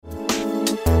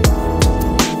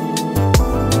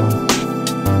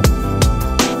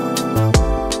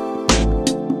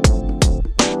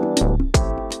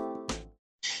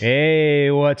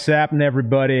Hey, what's happening,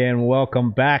 everybody, and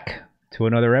welcome back to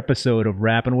another episode of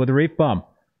Rapping with a Reef Bum.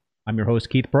 I'm your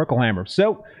host, Keith Perkelhammer.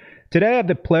 So, today I have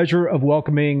the pleasure of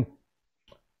welcoming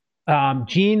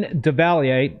Gene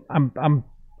Devalier. I'm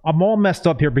all messed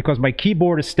up here because my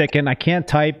keyboard is sticking. I can't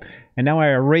type, and now I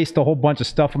erased a whole bunch of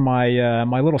stuff in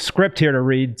my little script here to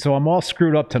read. So I'm all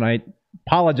screwed up tonight.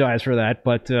 Apologize for that,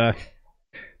 but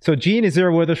so Gene is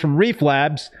here with us from Reef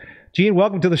Labs. Gene,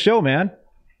 welcome to the show, man.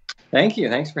 Thank you.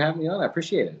 Thanks for having me on. I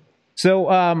appreciate it. So,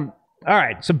 all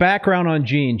right. Some background on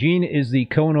Gene. Gene is the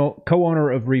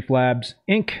co-owner of Reef Labs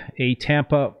Inc., a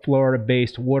Tampa,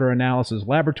 Florida-based water analysis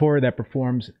laboratory that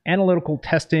performs analytical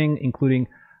testing, including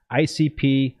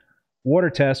ICP water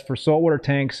tests for saltwater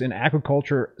tanks and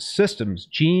aquaculture systems.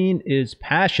 Gene is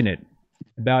passionate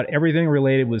about everything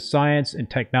related with science and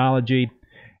technology,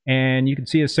 and you can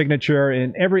see his signature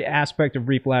in every aspect of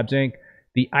Reef Labs Inc.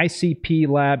 The ICP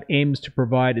lab aims to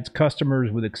provide its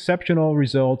customers with exceptional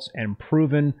results and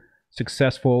proven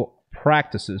successful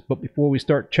practices. But before we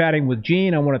start chatting with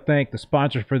Gene, I want to thank the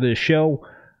sponsors for this show,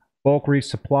 Bulk Reef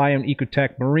Supply and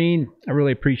Ecotech Marine. I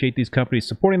really appreciate these companies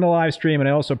supporting the live stream, and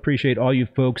I also appreciate all you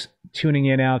folks tuning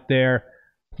in out there.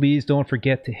 Please don't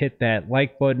forget to hit that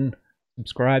like button,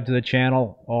 subscribe to the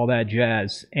channel, all that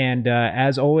jazz. And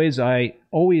as always, I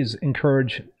always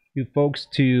encourage you folks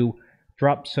to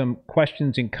drop some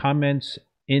questions and comments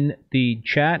in the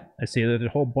chat. I see there's a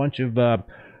whole bunch of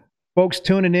folks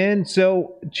tuning in.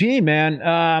 So, Gene, man,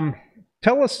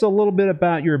 tell us a little bit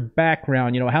about your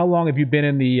background. You know, how long have you been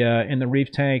in the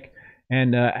reef tank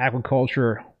and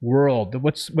aquaculture world?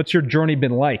 What's your journey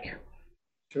been like?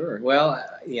 Sure. Well,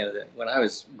 when I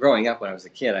was growing up, when I was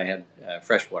a kid, I had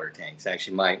freshwater tanks.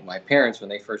 Actually, my parents, when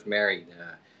they first married,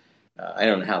 I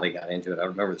don't know how they got into it. I don't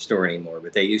remember the story anymore,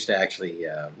 but they used to actually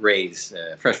raise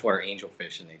freshwater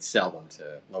angelfish, and they'd sell them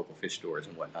to local fish stores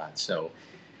and whatnot. So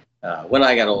when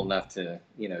I got old enough to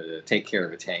take care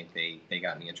of a tank, they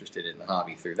got me interested in the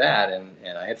hobby through that,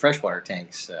 and I had freshwater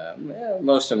tanks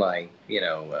most of my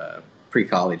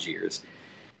pre-college years.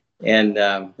 And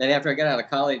then after I got out of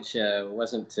college, it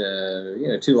wasn't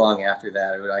too long after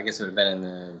that. I guess it would have been in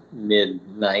the mid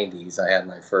 '90s. I had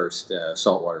my first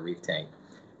saltwater reef tank.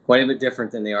 Quite a bit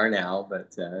different than they are now, but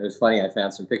it was funny. I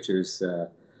found some pictures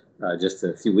just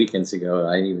a few weekends ago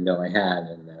I didn't even know I had,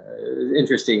 and it was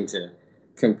interesting to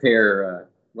compare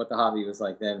what the hobby was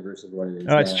like then versus what it is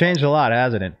Oh, it's now. changed a lot,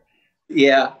 hasn't it?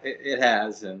 Yeah, it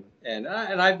has, and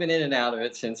I've been in and out of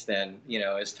it since then,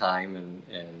 as time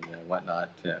and whatnot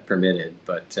permitted.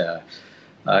 But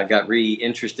I got really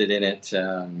interested in it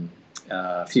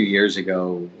a few years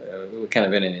ago, kind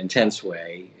of in an intense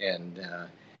way,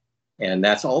 and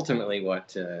that's ultimately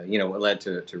what led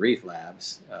to Reef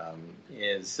Labs.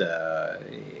 Is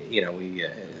we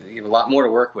you have a lot more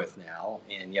to work with now,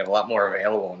 and you have a lot more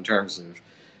available in terms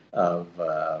of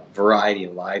variety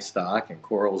of livestock and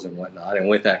corals and whatnot, and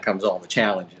with that comes all the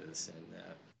challenges.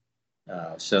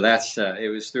 And so that's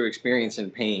it was through experience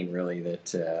and pain really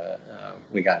that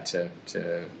we got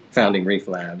to founding Reef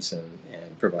Labs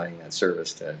and providing that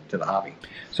service to the hobby.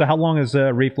 So, how long has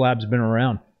Reef Labs been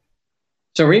around?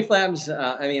 So Reef Labs,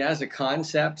 as a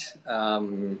concept,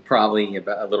 probably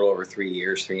about a little over 3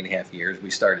 years, 3.5 years,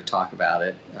 we started to talk about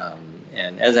it.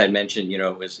 And as I mentioned,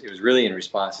 it was really in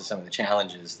response to some of the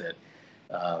challenges that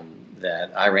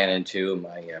I ran into.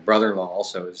 My brother-in-law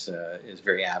also is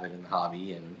very avid in the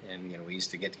hobby, and we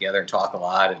used to get together and talk a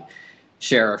lot and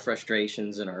share our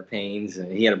frustrations and our pains.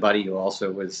 And he had a buddy who also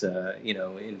was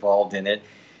involved in it.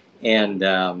 And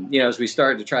as we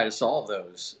started to try to solve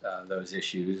those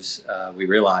issues, we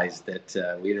realized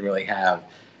that we didn't really have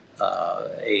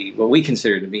what we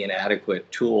considered to be an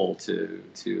adequate tool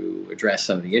to address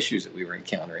some of the issues that we were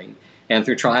encountering. And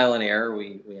through trial and error,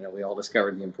 we all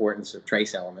discovered the importance of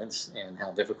trace elements and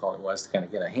how difficult it was to kind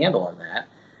of get a handle on that.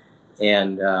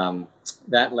 And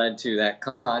that led to that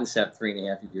concept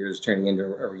 3.5 years turning into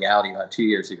a reality about 2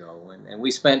 years ago. And we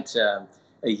spent a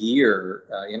year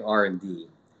in R&D.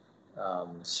 I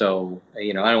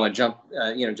don't want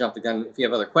to jump the gun if you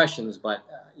have other questions, but,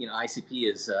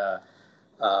 ICP is,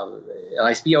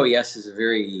 ICP OES is a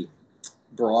very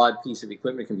broad piece of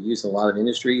equipment. It can be used in a lot of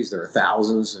industries. There are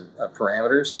thousands of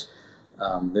parameters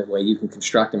that way you can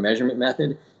construct a measurement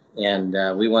method. And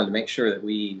we wanted to make sure that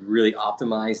we really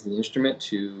optimized the instrument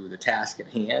to the task at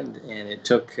hand. And it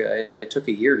took a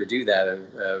year to do that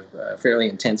of fairly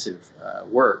intensive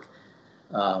work.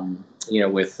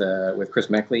 With Chris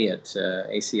Meckley at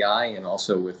ACI and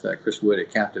also with Chris Wood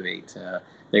at Captivate.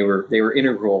 They were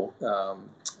integral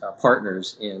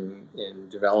partners in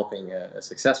developing a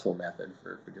successful method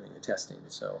for doing the testing.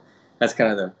 So that's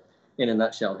kind of in a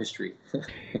nutshell, history.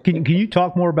 Can you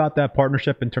talk more about that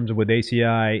partnership in terms of with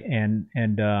ACI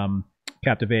and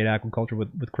Captivate Aquaculture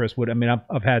with Chris Wood? I mean,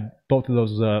 I've had both of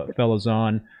those fellows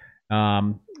on,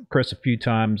 Chris a few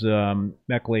times,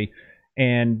 Meckley,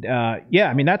 and yeah,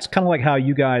 I mean that's kind of like how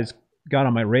you guys got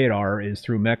on my radar is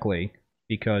through Meckley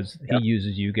because he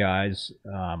uses you guys,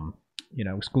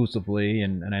 exclusively,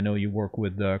 and I know you work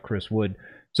with Chris Wood.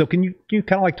 So can you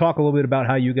kind of like talk a little bit about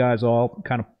how you guys all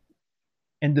kind of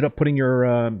ended up putting your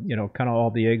kind of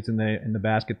all the eggs in the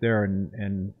basket there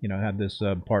and had this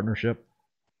partnership?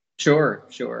 Sure.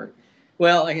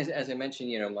 Well, as I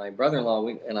mentioned, my brother-in-law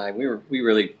we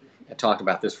really talked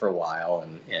about this for a while,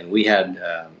 and we had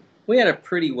a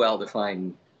pretty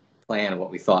well-defined plan of what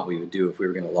we thought we would do if we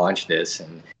were going to launch this.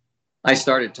 And I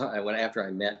started after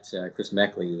I met Chris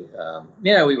Meckley.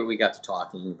 We got to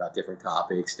talking about different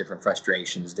topics, different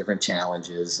frustrations, different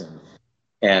challenges,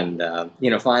 and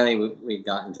finally we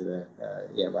got into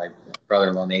my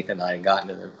brother-in-law Nathan and I had gotten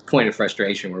to the point of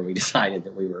frustration where we decided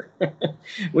that we were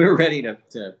we were ready to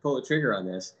pull the trigger on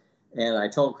this. And I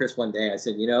told Chris one day, I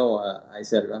said,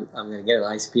 I'm going to get an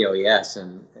ICP OES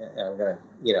and I'm going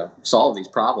to solve these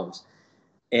problems.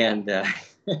 And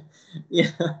he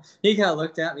kind of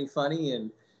looked at me funny and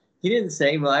he didn't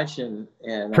say much. And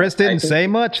Chris didn't say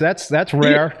much. That's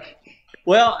rare.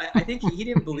 Well, I think he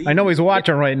didn't believe. I know he's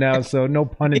watching right now, so no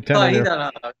pun intended. He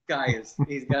thought, oh, this guy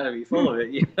he's got to be full of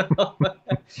it,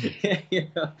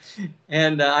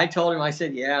 And I told him, I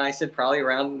said probably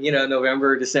around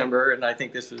November, December, and I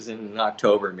think this was in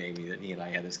October maybe that he and I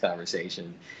had this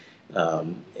conversation.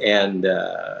 So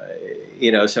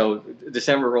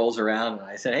December rolls around, and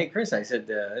I said, "Hey, Chris," I said,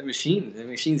 the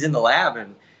machine's in the lab,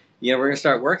 and we're gonna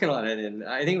start working on it." And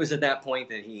I think it was at that point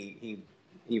that he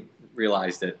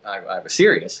realized that I was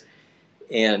serious,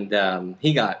 and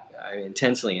he got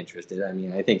intensely interested. I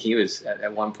mean, I think he was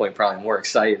at one point probably more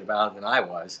excited about it than I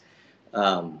was,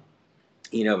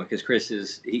 because Chris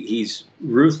he's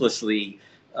ruthlessly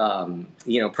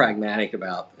pragmatic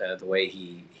about the way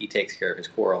he takes care of his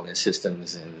coral and his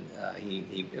systems, and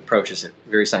he approaches it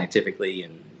very scientifically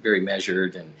and very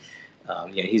measured, and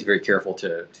he's very careful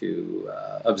to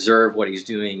observe what he's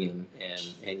doing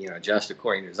and adjust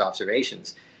according to his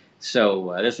observations.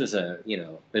 So this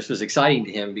was exciting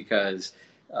to him because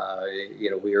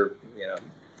we were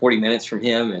 40 minutes from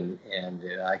him, and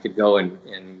I could go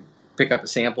and pick up a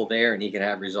sample there, and he could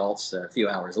have results a few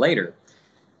hours later.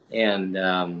 And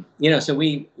so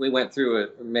we went through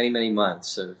many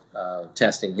months of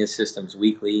testing his systems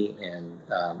weekly, and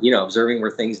observing where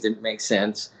things didn't make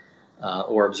sense,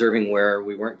 or observing where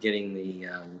we weren't getting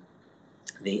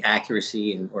the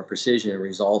accuracy or precision and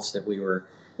results that we were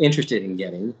interested in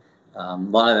getting. A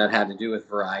lot of that had to do with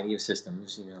variety of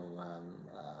systems.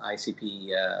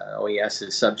 ICP OES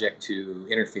is subject to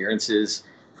interferences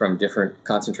from different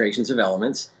concentrations of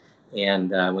elements.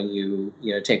 And when you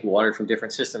take water from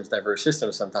different systems, diverse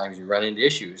systems, sometimes you run into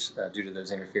issues due to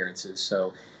those interferences.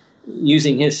 So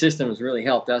using his systems really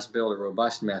helped us build a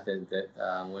robust method that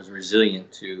was resilient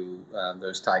to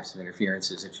those types of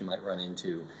interferences that you might run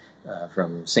into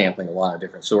from sampling a lot of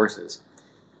different sources.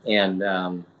 And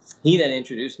he then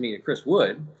introduced me to Chris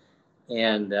Wood.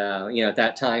 And, at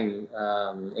that time,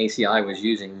 ACI was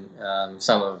using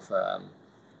some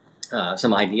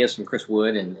ideas from Chris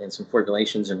Wood and some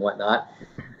formulations and whatnot.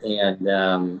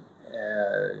 And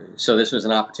so this was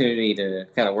an opportunity to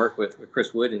kind of work with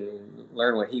Chris Wood and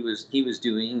learn what he was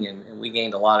doing. And we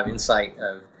gained a lot of insight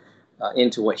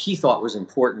into what he thought was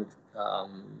important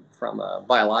from a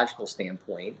biological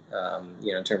standpoint,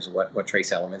 in terms of what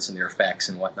trace elements and their effects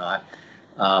and whatnot.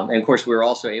 And of course, we were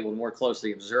also able to more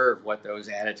closely observe what those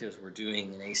additives were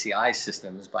doing in ACI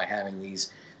systems by having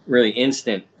these really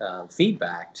instant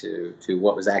feedback to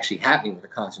what was actually happening with the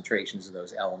concentrations of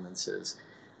those elements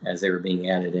as they were being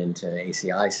added into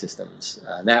ACI systems.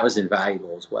 That was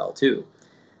invaluable as well, too.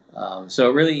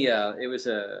 So really, it was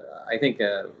I think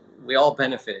we all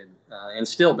benefited and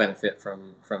still benefit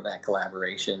from that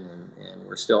collaboration, and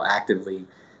we're still actively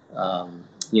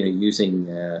using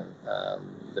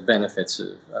the benefits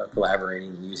of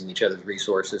collaborating and using each other's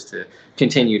resources to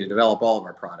continue to develop all of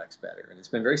our products better. And it's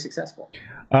been very successful.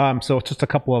 So just a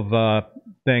couple of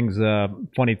things.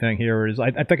 Funny thing here is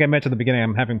I think I mentioned at the beginning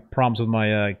I'm having problems with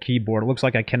my keyboard. It looks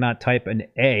like I cannot type an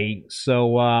A.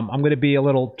 So I'm going to be a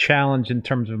little challenged in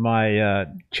terms of my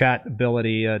chat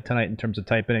ability tonight in terms of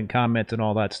typing in comments and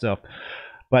all that stuff.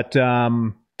 But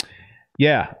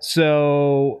yeah,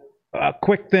 so...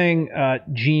 quick thing,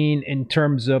 Gene, in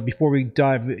terms of, before we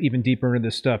dive even deeper into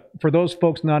this stuff, for those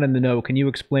folks not in the know, can you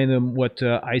explain them what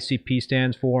ICP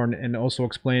stands for, and also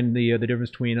explain the difference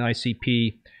between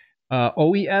ICP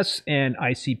OES and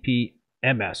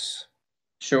ICP-MS.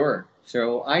 Sure.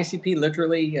 So ICP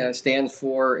literally stands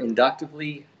for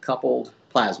inductively coupled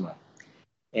plasma.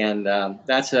 And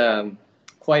that's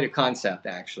quite a concept,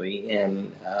 actually.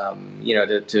 And,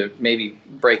 to maybe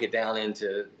break it down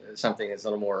into something that's a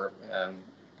little more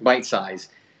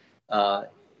bite-sized,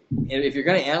 if you're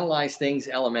going to analyze things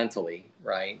elementally,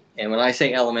 right? And when I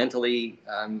say elementally,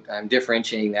 I'm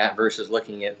differentiating that versus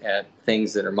looking at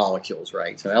things that are molecules,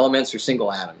 right? So elements are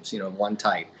single atoms, one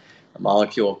type. A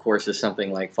molecule, of course, is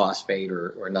something like phosphate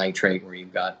or nitrate, where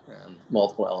you've got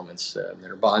multiple elements that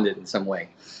are bonded in some way.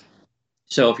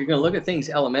 So if you're going to look at things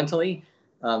elementally,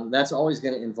 that's always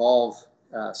going to involve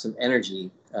some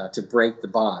energy to break the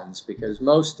bonds, because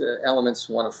most elements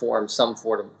want to form some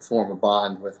form of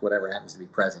bond with whatever happens to be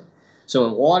present. So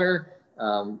in water,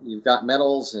 you've got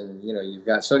metals, and you've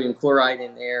got sodium chloride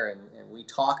in there, and we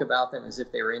talk about them as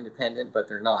if they were independent, but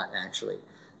they're not actually.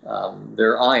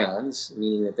 They're ions,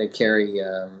 meaning that they carry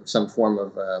some form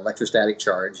of electrostatic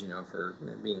charge, for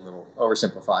being a little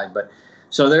oversimplified. But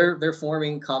so they're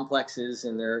forming complexes,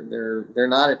 and they're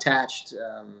not attached.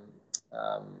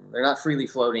 They're not freely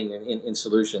floating in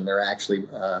solution. They're actually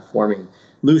forming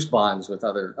loose bonds with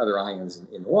other ions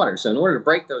in the water. So in order to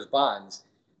break those bonds,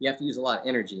 you have to use a lot of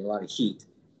energy, a lot of heat.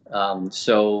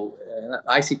 So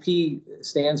ICP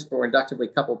stands for inductively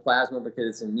coupled plasma, because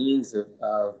it's a means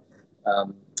of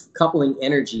coupling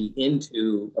energy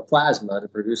into a plasma to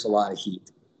produce a lot of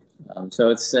heat. So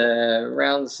it's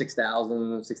around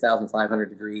 6,500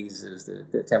 degrees is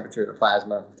the temperature of the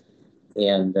plasma.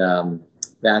 And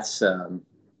that's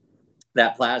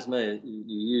that plasma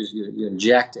you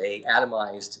inject a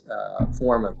atomized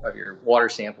form of your water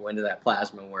sample into that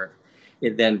plasma, where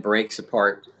it then breaks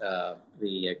apart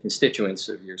the constituents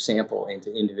of your sample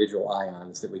into individual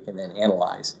ions that we can then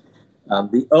analyze.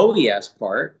 The OES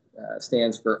part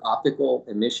stands for optical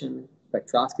emission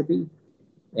spectroscopy.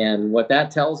 And what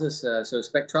that tells us, so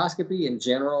spectroscopy in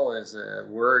general is a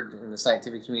word in the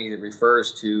scientific community that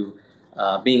refers to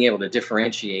being able to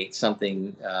differentiate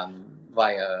something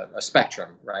via a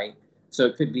spectrum, right? So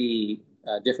it could be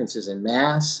differences in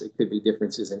mass, it could be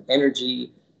differences in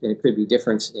energy, and it could be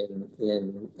difference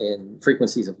in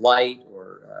frequencies of light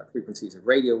or frequencies of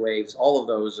radio waves. All of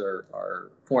those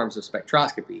are forms of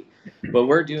spectroscopy. What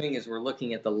we're doing is we're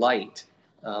looking at the light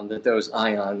that those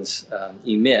ions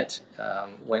emit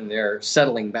when they're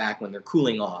settling back, when they're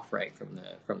cooling off, right, from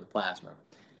the plasma.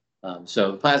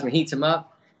 So the plasma heats them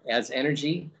up, adds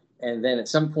energy, and then at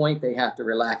some point they have to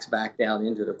relax back down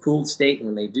into the cooled state. And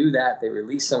when they do that, they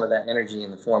release some of that energy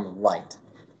in the form of light.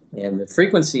 And the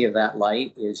frequency of that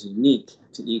light is unique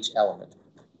to each element.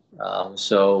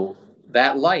 So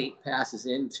that light passes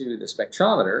into the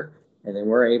spectrometer, and then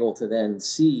we're able to then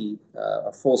see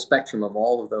a full spectrum of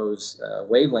all of those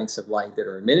wavelengths of light that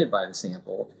are emitted by the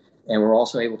sample. And we're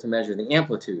also able to measure the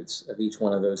amplitudes of each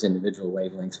one of those individual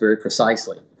wavelengths very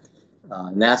precisely.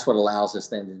 And that's what allows us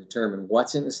then to determine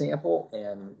what's in the sample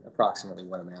and approximately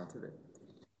what amount of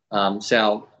it.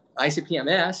 So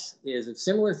ICP-MS is a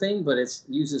similar thing, but it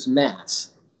uses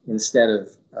mass instead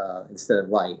of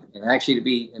light. And actually, to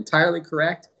be entirely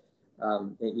correct,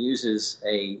 it uses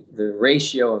the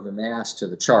ratio of the mass to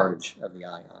the charge of the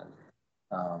ion.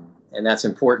 And that's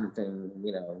important in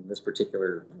this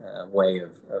particular way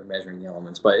of measuring the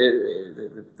elements. But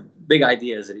the big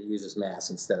idea is that it uses mass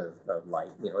instead of light,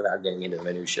 without getting into the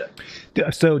minutia.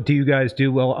 So do you guys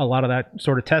do a lot of that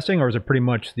sort of testing, or is it pretty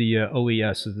much the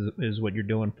OES is what you're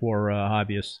doing for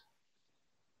hobbyists?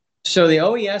 So the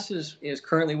OES is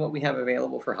currently what we have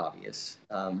available for hobbyists.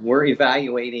 We're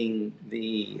evaluating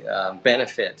the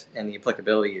benefit and the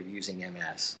applicability of using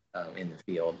MS in the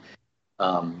field.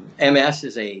 MS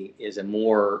is a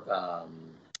more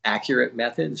accurate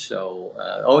method. So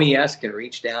OES can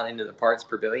reach down into the parts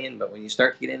per billion, but when you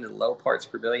start to get into the low parts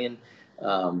per billion,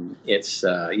 it's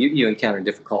you encounter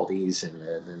difficulties, and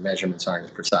the measurements aren't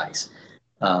as precise.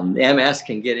 MS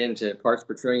can get into parts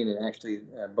per trillion and actually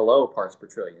below parts per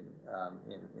trillion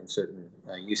in certain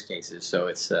use cases. So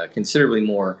it's considerably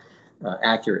more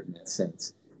accurate in that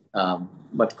sense.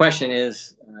 But the question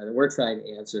is that we're trying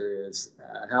to answer is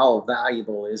how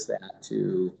valuable is that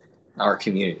to our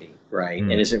community, right?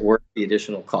 And is it worth the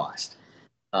additional cost?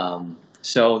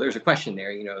 So there's a question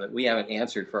there, that we haven't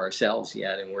answered for ourselves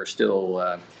yet, and we're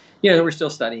still, we're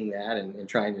still studying that and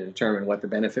trying to determine what the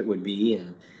benefit would be.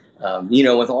 And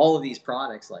with all of these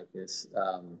products like this,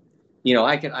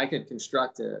 I could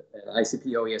construct an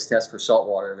ICP OES test for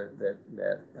saltwater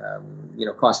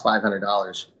that costs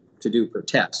 $500 to do per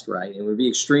test, right? It would be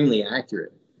extremely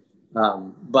accurate,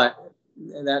 but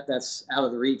that's out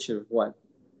of the reach of what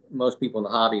most people in the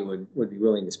hobby would be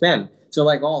willing to spend. So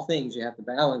like all things, you have to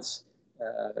balance,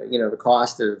 the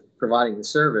cost of providing the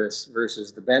service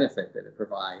versus the benefit that it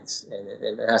provides, and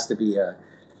it has to be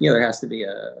there has to be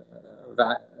a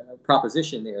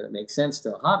proposition there that makes sense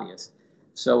to a hobbyist.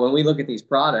 So when we look at these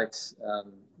products,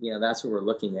 that's what we're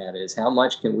looking at, is how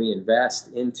much can we invest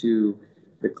into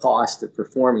the cost of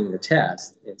performing the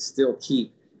test and still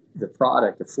keep the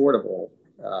product affordable,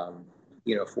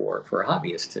 for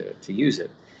hobbyists to use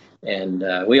it. And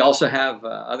we also have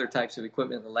other types of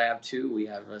equipment in the lab too. We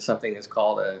have something that's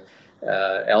called a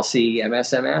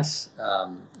LC-MS-MS,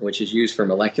 which is used for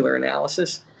molecular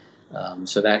analysis.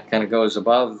 So that kind of goes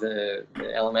above the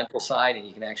elemental side, and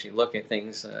you can actually look at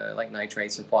things like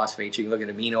nitrates and phosphates. You can look at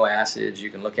amino acids. You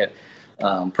can look at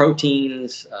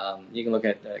proteins. You can look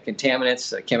at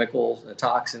contaminants, chemicals,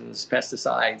 toxins,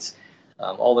 pesticides,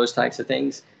 all those types of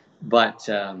things. But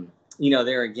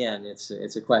there again,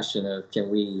 it's a question of, can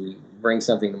we bring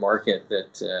something to market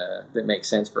that makes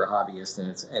sense for a hobbyist,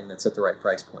 and it's at the right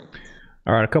price point.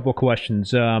 All right, a couple of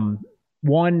questions.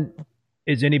 One,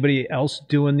 is anybody else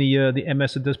doing the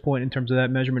MS at this point in terms of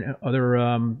that measurement?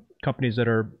 Other companies that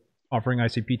are offering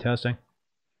ICP testing?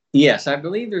 Yes, I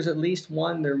believe there's at least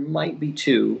one. There might be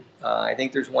two. I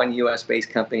think there's one U.S.-based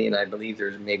company, and I believe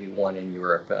there's maybe one in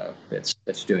Europe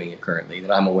that's doing it currently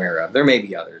that I'm aware of. There may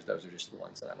be others. Those are just the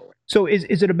ones that I'm aware of. So is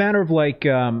it a matter of like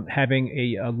having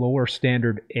a lower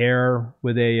standard error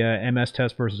with a MS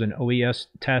test versus an OES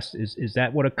test? Is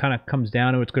that what it kind of comes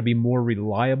down to? It's going to be more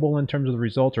reliable in terms of the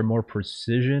results, or more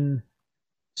precision?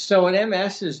 So an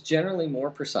MS is generally more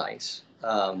precise.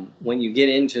 When you get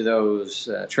into those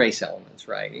trace elements,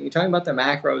 right? And you're talking about the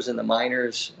macros and the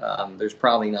minors, there's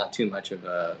probably not too much of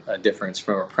a difference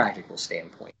from a practical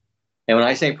standpoint. And when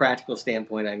I say practical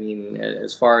standpoint, I mean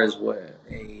as far as what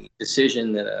a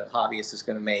decision that a hobbyist is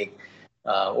going to make,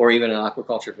 or even an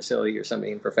aquaculture facility or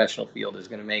somebody in the professional field is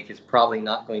going to make, is probably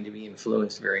not going to be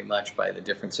influenced very much by the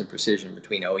difference in precision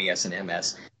between OES and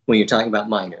MS when you're talking about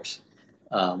minors,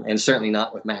 and certainly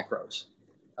not with macros.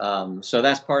 So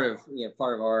that's part of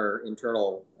our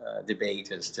internal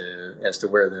debate as to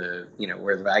where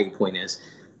the value point is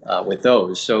with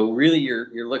those. So really,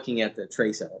 you're looking at the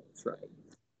trace elements, right?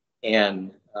 And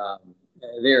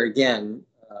there again,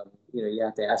 you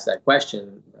have to ask that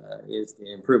question: is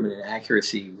the improvement in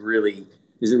accuracy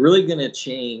is it really going to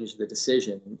change the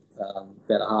decision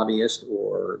that a hobbyist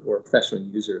or a professional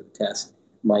user of the test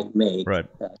might make? Right.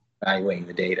 Evaluating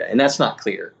the data, and that's not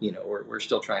clear. We're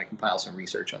still trying to compile some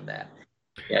research on that,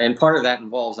 and part of that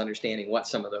involves understanding what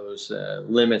some of those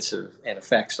limits and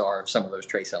effects are of some of those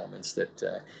trace elements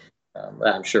that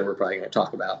I'm sure we're probably going to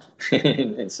talk about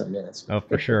in some minutes. Oh,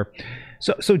 for sure.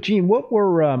 So Gene, what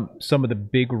were some of the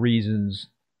big reasons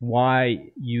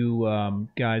why you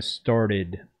guys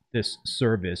started this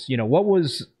service? What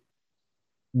was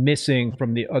missing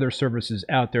from the other services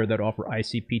out there that offer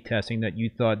ICP testing that you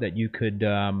thought that you could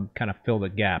kind of fill the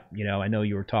gap? I know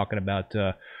you were talking about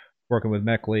working with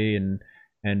Meckley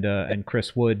and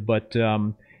Chris Wood, but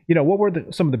what were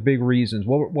some of the big reasons?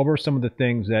 What were some of the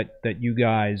things that you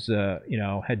guys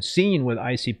had seen with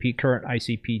current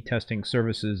ICP testing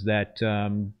services that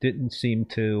didn't seem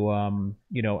to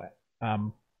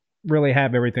really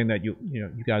have everything that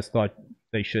you guys thought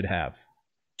they should have?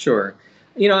 Sure.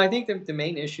 I think the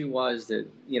main issue was that,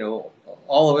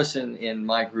 all of us in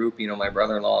my group, my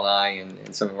brother-in-law and I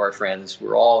and some of our friends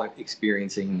were all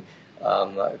experiencing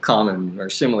a common or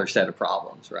similar set of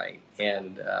problems, right?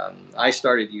 And I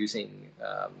started using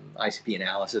ICP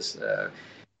analysis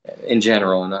in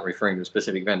general. I'm not referring to a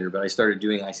specific vendor, but I started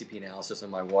doing ICP analysis on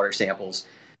my water samples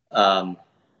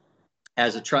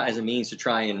as a means to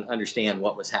try and understand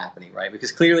what was happening, right?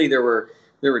 Because clearly there were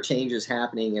changes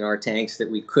happening in our tanks that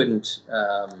we couldn't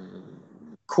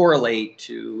correlate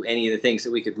to any of the things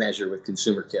that we could measure with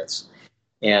consumer kits.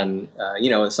 And,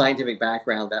 the scientific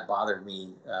background, that bothered me,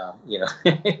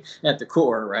 at the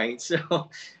core, right? So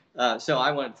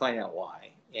I wanted to find out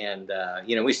why. And,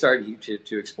 we started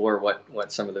to explore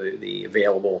what some of the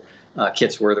available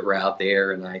kits were that were out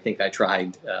there. And I think I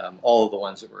tried all of the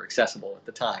ones that were accessible at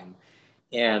the time.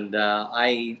 And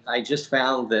I just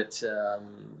found that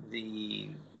the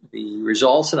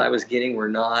results that I was getting were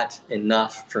not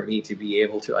enough for me to be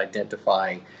able to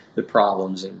identify the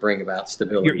problems and bring about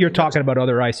stability. You're talking about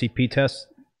other ICP tests?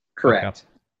 Correct. Okay.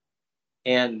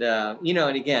 And,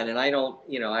 and again, and I don't,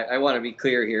 I want to be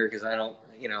clear here because I don't,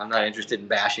 I'm not interested in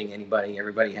bashing anybody.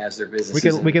 Everybody has their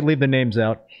businesses. We could leave the names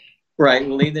out. Right.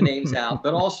 We'll leave the names out.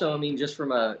 But also, just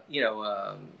from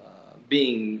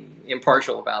being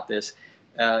impartial about this,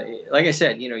 like I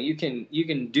said, you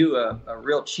can do a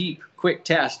real cheap, quick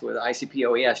test with ICP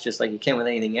OES just like you can with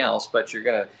anything else, but you're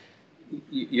gonna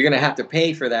have to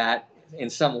pay for that in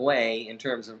some way in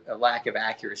terms of a lack of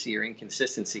accuracy or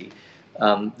inconsistency.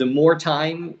 The more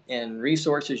time and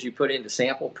resources you put into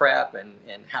sample prep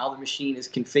and how the machine is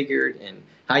configured and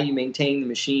how you maintain the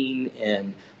machine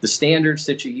and the standards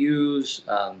that you use,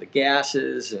 the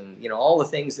gases and all the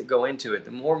things that go into it,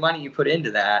 the more money you put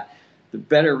into that, the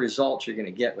better results you're going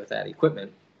to get with that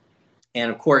equipment. And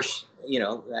of course,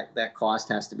 that cost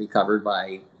has to be covered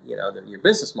by your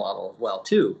business model as well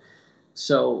too.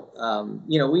 So,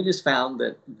 we just found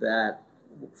that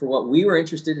for what we were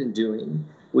interested in doing,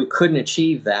 we couldn't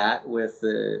achieve that with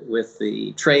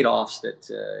the trade-offs that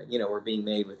were being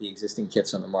made with the existing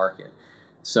kits on the market.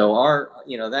 So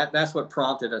that's what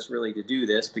prompted us really to do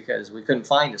this, because we couldn't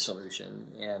find a solution,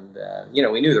 and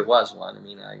we knew there was one. I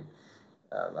mean, I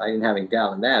didn't have any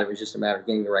doubt in that. It was just a matter of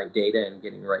getting the right data and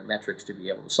getting the right metrics to be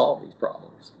able to solve these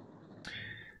problems.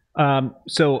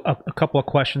 So a couple of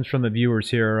questions from the viewers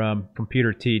here, from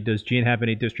Peter T. Does Gene have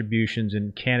any distributions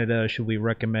in Canada? Should we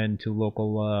recommend to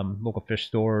local fish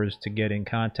stores to get in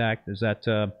contact? Is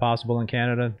that possible in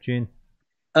Canada, Gene?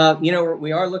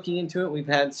 We are looking into it. We've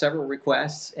had several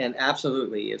requests, and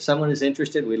absolutely, if someone is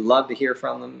interested, we'd love to hear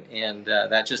from them, and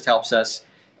that just helps us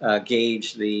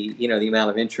gauge the amount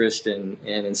of interest and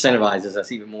incentivizes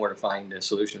us even more to find a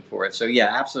solution for it. So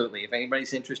yeah, absolutely. If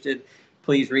anybody's interested,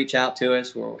 please reach out to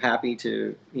us. We're happy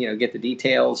to get the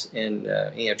details and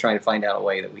try to find out a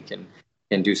way that we can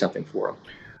do something for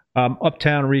them.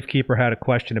 Uptown Reef Keeper had a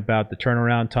question about the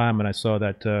turnaround time, and I saw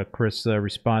that Chris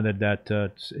responded that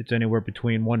it's anywhere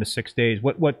between 1 to 6 days.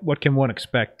 What can one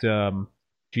expect, Gene,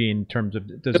 in terms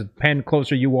of, does it depend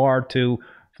closer you are to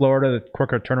Florida, the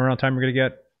quicker turnaround time you're going to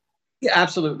get? Yeah,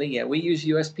 absolutely. Yeah, we use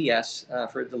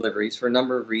USPS for deliveries for a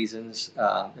number of reasons.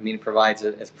 It provides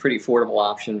a pretty affordable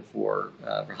option for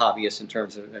hobbyists in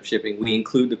terms of shipping. We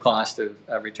include the cost of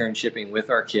return shipping with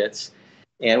our kits,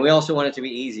 and we also want it to be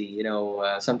easy.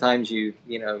 Sometimes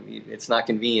it's not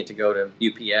convenient to go to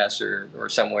UPS or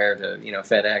somewhere to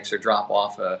FedEx or drop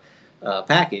off a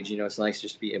package. It's nice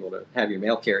just to be able to have your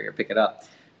mail carrier pick it up.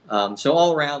 So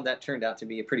all around, that turned out to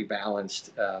be a pretty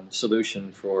balanced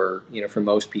solution for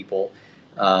most people,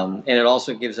 and it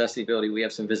also gives us the ability. We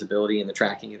have some visibility in the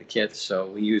tracking of the kits, so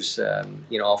we use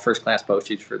all first-class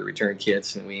postage for the return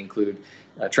kits, and we include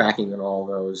tracking on all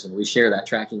those, and we share that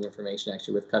tracking information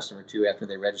actually with customer too. After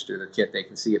they register their kit, they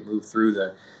can see it move through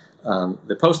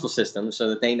the postal system, so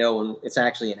that they know when it's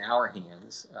actually in our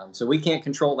hands. So we can't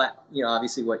control that.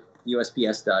 Obviously, what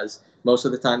USPS does. Most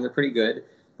of the time, they're pretty good.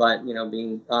 But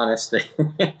being honest,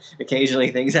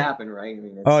 occasionally things happen, right?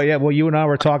 Oh yeah, well, you and I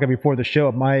were talking before the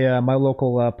show. My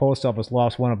local post office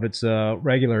lost one of its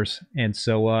regulars, and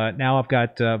so now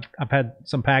I've had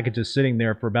some packages sitting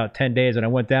there for about 10 days, and I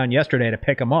went down yesterday to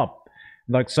pick them up.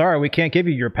 Like, sorry, we can't give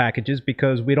you your packages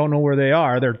because we don't know where they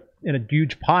are. They're in a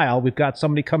huge pile. We've got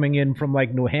somebody coming in from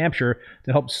like New Hampshire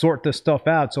to help sort this stuff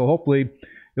out. So hopefully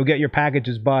you'll get your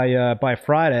packages by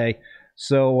Friday.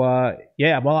 So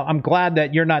yeah, well, I'm glad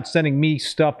that you're not sending me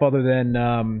stuff other than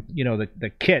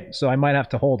the kit. So I might have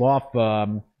to hold off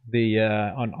on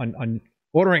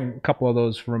ordering a couple of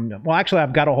those from. Well, actually,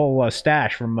 I've got a whole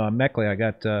stash from Meckley.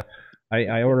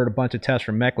 I ordered a bunch of tests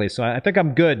from Meckley, so I think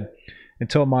I'm good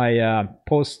until my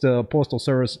postal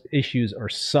service issues are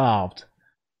solved.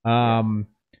 Oh,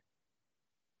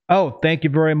 thank you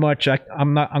very much.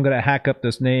 I'm going to hack up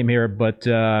this name here, but.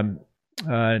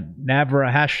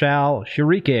 Navra Hashal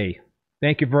Shirike,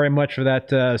 thank you very much for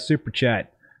that super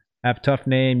chat. Have a tough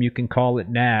name, you can call it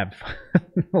Nav.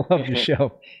 Love your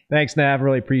show. Thanks, Nav.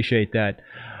 Really appreciate that.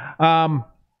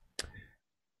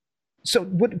 So,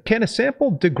 can a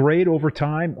sample degrade over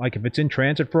time? Like if it's in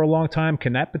transit for a long time,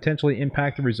 can that potentially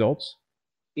impact the results?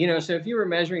 So if you were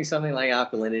measuring something like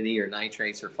alkalinity or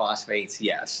nitrates or phosphates,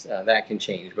 yes, that can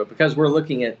change. But because we're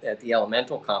looking at the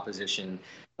elemental composition,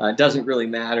 it doesn't really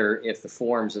matter if the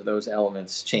forms of those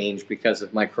elements change because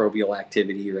of microbial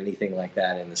activity or anything like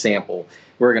that in the sample.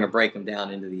 We're going to break them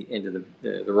down into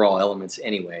the raw elements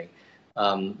anyway.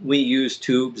 We use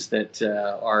tubes that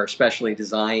are specially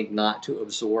designed not to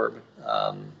absorb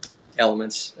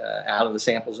elements out of the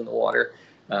samples in the water.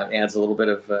 Adds a little bit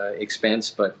of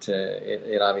expense, but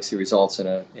it obviously results in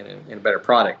a better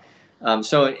product.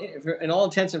 So, in all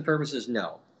intents and purposes,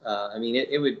 no.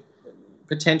 It would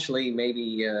potentially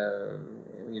maybe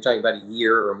when you're talking about a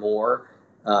year or more,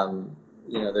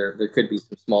 there could be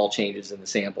some small changes in the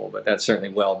sample, but that's certainly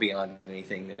well beyond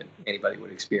anything that anybody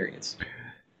would experience.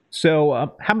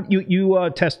 So, how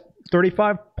you test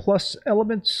 35 plus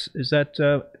elements? Is that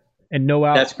And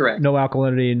That's correct. no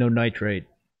alkalinity, no nitrate.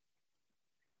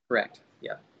 Correct.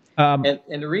 Yeah. Um,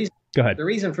 And the reason Go ahead. the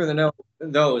reason for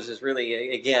those is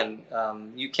really, again,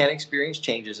 you can experience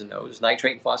changes in those.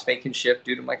 Nitrate and phosphate can shift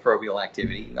due to microbial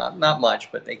activity. Not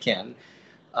much, but they can.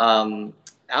 Um,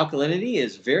 Alkalinity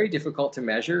is very difficult to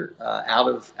measure out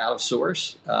of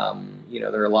source.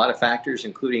 There are a lot of factors,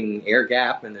 including air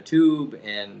gap in the tube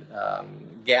and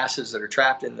gases that are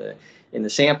trapped in the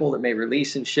sample that may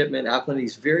release in shipment. Alkalinity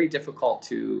is very difficult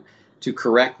to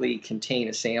correctly contain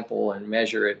a sample and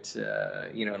measure it,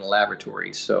 in a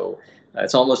laboratory. So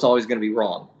it's almost always going to be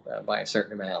wrong by a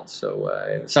certain amount.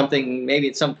 So something maybe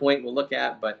at some point we'll look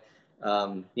at, but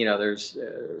there's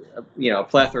a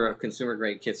plethora of consumer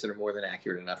grade kits that are more than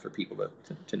accurate enough for people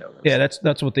to know those. Yeah,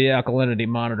 that's what the alkalinity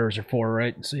monitors are for,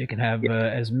 right? So you can have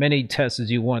as many tests as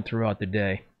you want throughout the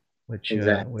day, which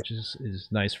which is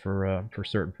nice for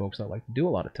certain folks that like to do a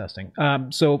lot of testing.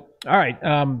 So all right,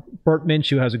 Bert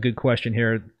Minshew has a good question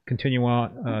here. Continue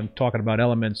on talking about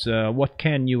elements. What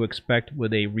can you expect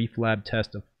with a ReefLab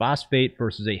test of phosphate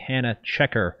versus a HANA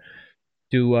checker?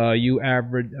 Do you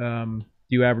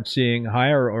average seeing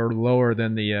higher or lower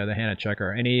than the HANA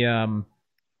checker? Any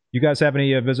you guys have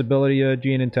any visibility,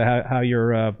 Gene, into how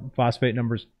your phosphate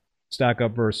numbers stack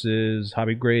up versus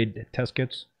hobby grade test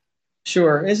kits?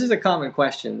 Sure, this is a common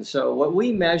question. So what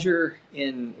we measure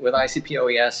with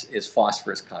ICP-OES is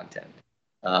phosphorus content,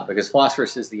 because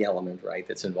phosphorus is the element, right,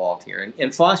 that's involved here,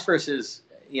 and phosphorus is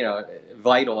a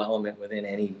vital element within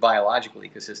any biological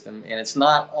ecosystem, and it's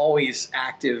not always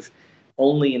active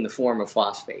only in the form of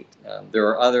phosphate. There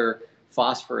are other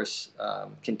phosphorus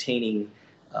containing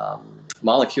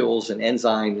molecules and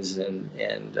enzymes and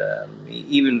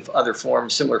even other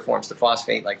forms, similar forms to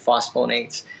phosphate, like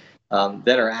phosphonates,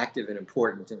 that are active and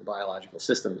important in biological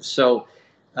systems. So,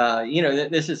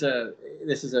 this is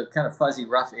a kind of fuzzy,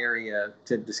 rough area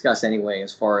to discuss anyway,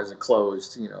 as far as a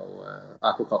closed,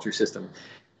 aquaculture system.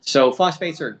 So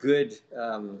phosphates are a good,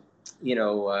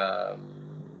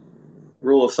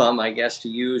 rule of thumb, I guess, to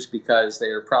use, because they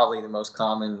are probably the most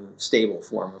common stable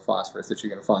form of phosphorus that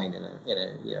you're going to find in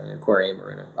an aquarium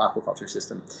or in an aquaculture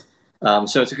system.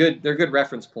 So they're a good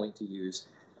reference point to use.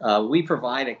 We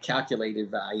provide a calculated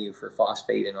value for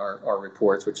phosphate in our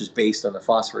reports, which is based on the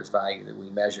phosphorus value that we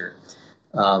measure.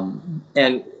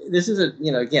 And this is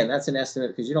again, that's an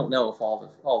estimate, because you don't know if all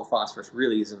the phosphorus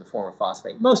really is in the form of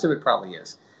phosphate. Most of it probably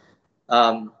is.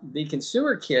 The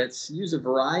consumer kits use a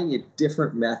variety of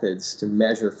different methods to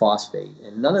measure phosphate,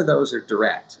 and none of those are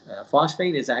direct.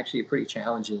 Phosphate is actually a pretty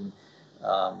challenging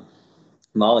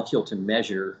molecule to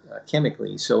measure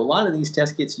chemically. So a lot of these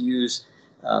test kits use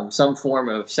some form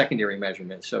of secondary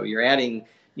measurement. So you're adding,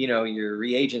 your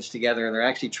reagents together, and they're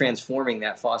actually transforming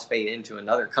that phosphate into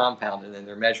another compound, and then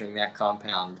they're measuring that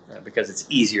compound because it's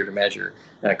easier to measure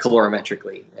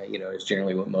calorimetrically. Is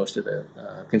generally what most of the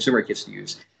consumer kits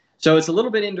use. So it's a little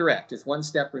bit indirect. It's one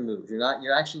step removed.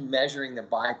 You're actually measuring the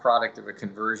byproduct of a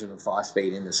conversion of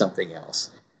phosphate into something else.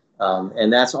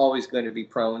 And that's always going to be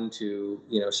prone to,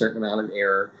 a certain amount of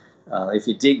error. If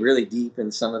you dig really deep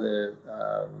in some of the,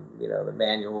 the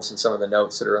manuals and some of the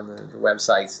notes that are on the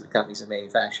websites, the companies that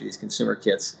manufacture these consumer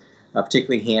kits,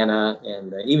 particularly HANA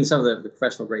and even some of the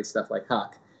professional grade stuff like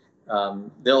Huck,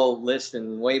 they'll list,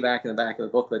 and way back in the back of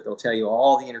the booklet, they'll tell you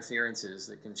all the interferences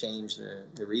that can change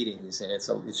the readings, and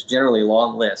it's generally a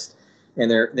long list.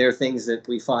 And there are things that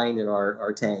we find in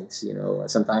our tanks.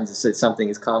 Sometimes it's something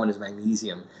as common as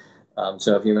magnesium.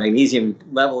 So if your magnesium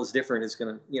level is different, it's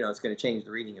gonna change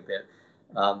the reading a bit.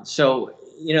 So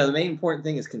the main important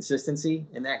thing is consistency.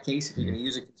 In that case, if you're going to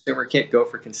use a consumer kit, go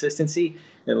for consistency.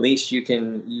 At least you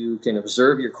can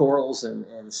observe your corals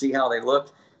and see how they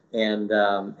look, and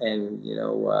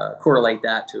correlate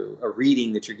that to a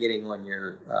reading that you're getting on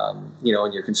your on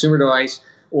your consumer device.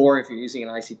 Or if you're using an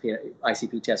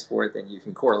ICP test for it, then you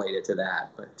can correlate it to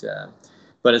that.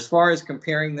 But as far as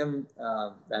comparing them,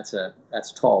 that's a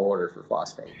tall order for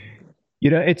phosphate.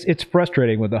 It's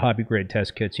frustrating with the hobby grade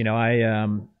test kits.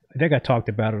 I think I talked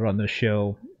about it on this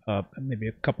show maybe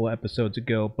a couple of episodes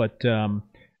ago, but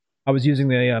I was using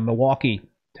the Milwaukee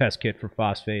test kit for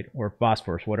phosphate or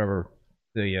phosphorus, whatever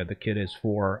the kit is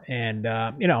for, and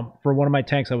for one of my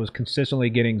tanks, I was consistently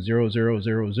getting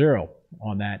 0.000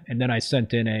 on that, and then I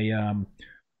sent in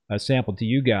a sample to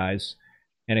you guys,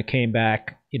 and it came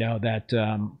back,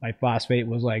 that my phosphate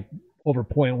was like over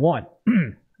 0.1.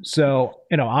 So,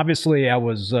 obviously I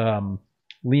was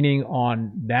leaning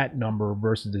on that number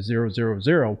versus the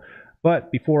 0.000.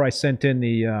 But before I sent in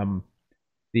the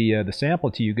the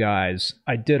sample to you guys,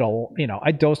 I did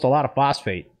I dosed a lot of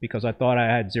phosphate because I thought I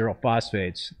had zero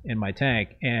phosphates in my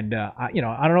tank, and I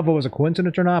don't know if it was a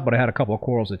coincidence or not, but I had a couple of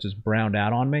corals that just browned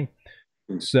out on me.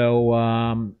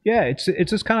 So yeah, it's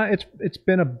just kind of it's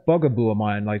been a bugaboo of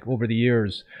mine like over the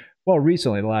years. Well,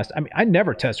 recently, I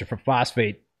never tested for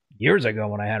phosphate years ago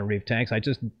when I had a reef tanks. I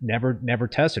just never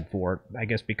tested for it. I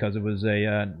guess because it was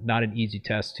a not an easy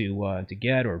test to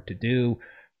get or to do,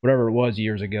 whatever it was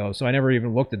years ago. So I never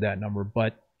even looked at that number.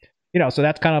 But so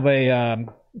that's kind of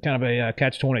a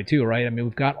catch-22, right? I mean,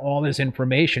 we've got all this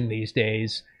information these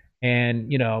days,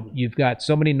 and you've got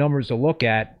so many numbers to look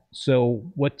at.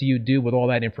 So what do you do with all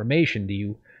that information? Do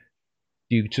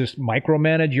you just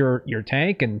micromanage your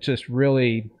tank and just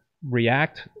really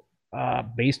react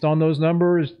based on those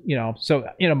numbers? So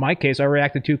in my case, I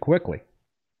reacted too quickly,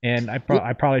 and I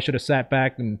probably should have sat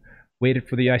back and waited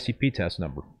for the ICP test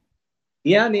number.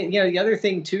 Yeah, I mean, the other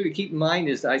thing too to keep in mind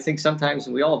is I think sometimes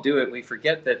when we all do it, we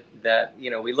forget that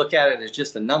we look at it as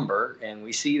just a number, and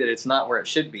we see that it's not where it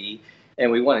should be,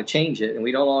 and we want to change it, and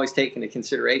we don't always take into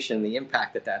consideration the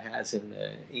impact that has in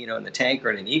the in the tank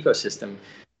or in an ecosystem.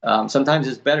 Sometimes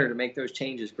it's better to make those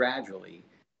changes gradually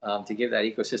to give that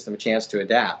ecosystem a chance to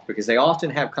adapt, because they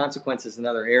often have consequences in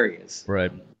other areas.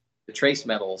 Right. The trace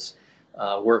metals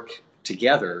work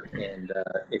together, and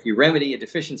if you remedy a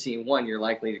deficiency in one, you're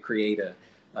likely to create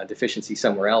a deficiency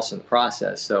somewhere else in the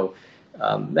process. So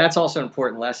that's also an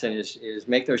important lesson: is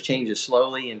make those changes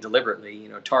slowly and deliberately.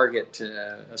 Target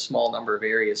a small number of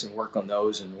areas and work on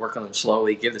those, and work on them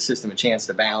slowly. Give the system a chance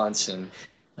to balance, and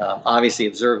obviously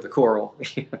observe the coral.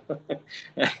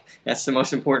 That's the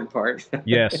most important part.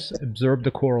 Yes, observe the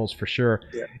corals for sure.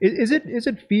 Yeah. Is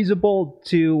it feasible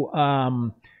to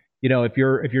if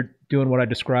you're doing what I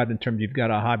described in terms of you've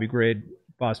got a hobby grade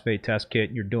phosphate test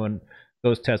kit, you're doing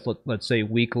those tests, let's say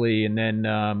weekly, and then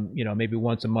maybe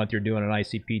once a month you're doing an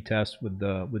ICP test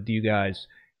with you guys,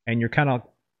 and you're kind of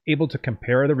able to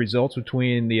compare the results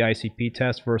between the ICP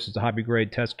test versus the hobby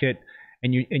grade test kit,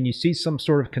 and you see some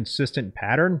sort of consistent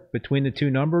pattern between the two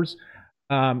numbers.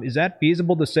 Is that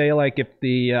feasible to say, like, if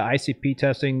the ICP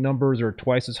testing numbers are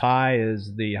twice as high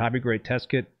as the hobby grade test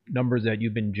kit numbers that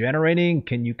you've been generating,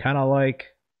 can you kind of like,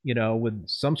 with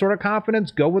some sort of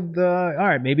confidence go with all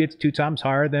right, maybe it's 2 times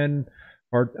higher than,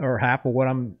 or half of what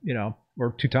I'm,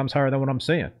 or 2 times higher than what I'm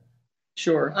seeing?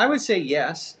 Sure, I would say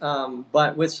yes,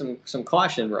 but with some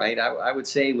caution, right? I would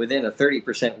say within a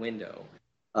 30% window.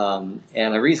 And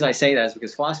the reason I say that is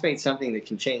because phosphate is something that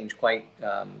can change quite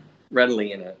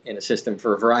readily in a system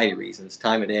for a variety of reasons.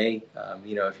 Time of day,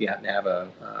 if you happen to have a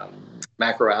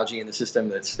macroalgae in the system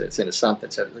that's in a sump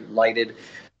that's lighted.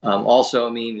 Also,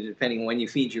 I mean, depending on when you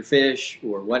feed your fish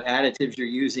or what additives you're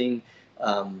using,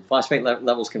 phosphate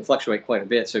levels can fluctuate quite a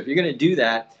bit. So if you're going to do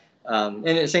that, and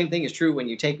the same thing is true when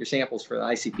you take your samples for the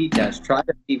ICP test, try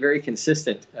to be very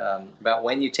consistent about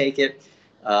when you take it.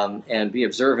 And be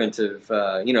observant of,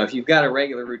 if you've got a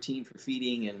regular routine for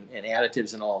feeding and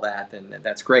additives and all that, then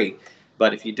that's great.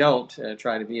 But if you don't,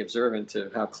 try to be observant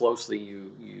of how closely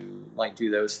you might do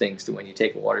those things to when you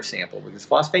take a water sample, because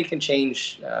phosphate can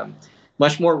change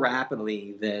much more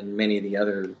rapidly than many of the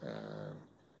other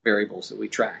variables that we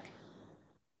track.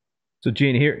 So,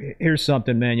 Gene, here's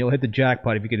something, man. You'll hit the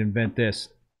jackpot if you could invent this.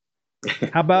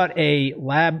 How about a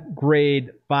lab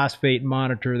grade phosphate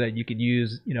monitor that you could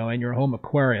use, in your home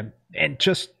aquarium, and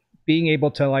just being able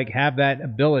to like have that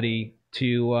ability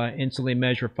to instantly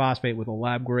measure phosphate with a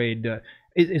lab grade?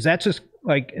 Is that just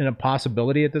like an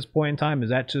impossibility at this point in time? Is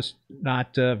that just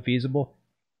not feasible?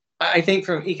 I think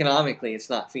economically, it's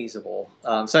not feasible.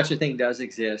 Such a thing does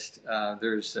exist.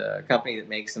 There's a company that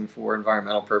makes them for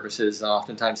environmental purposes.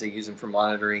 Oftentimes, they use them for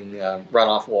monitoring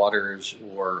runoff waters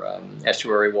or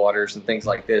estuary waters and things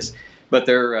like this. But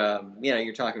they're,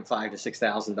 you're talking $5,000 to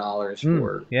 $6,000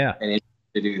 for an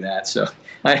to do that. So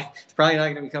it's probably not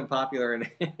going to become popular.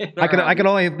 I can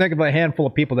only think of a handful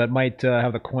of people that might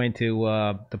have the coin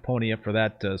to pony up for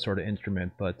that sort of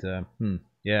instrument. But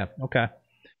yeah, okay.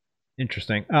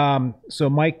 Interesting. So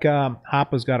Mike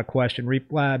Hoppa's got a question. Reef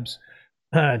Labs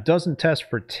doesn't test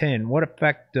for tin. What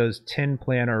effect does tin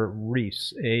play on our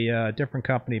reefs? A different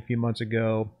company a few months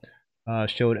ago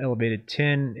showed elevated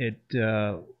tin.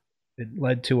 It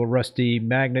led to a rusty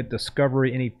magnet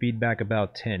discovery. Any feedback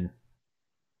about tin?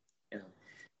 Yeah.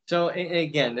 So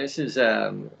again, this is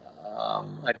a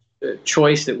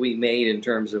choice that we made in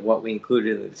terms of what we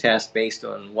included in the test based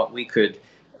on what we could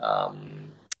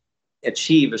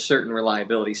achieve a certain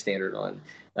reliability standard on.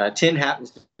 Tin happens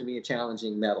to be a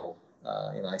challenging metal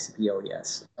in ICP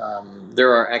OES.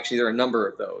 There are a number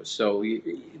of those. So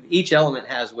each element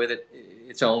has with it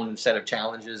its own set of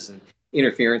challenges, and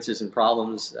interferences and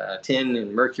problems. Tin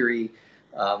and mercury,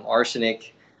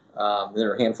 arsenic.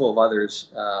 There are a handful of others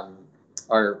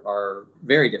are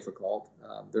very difficult.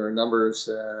 There are numbers,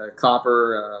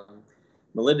 copper,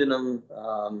 molybdenum,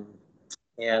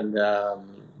 and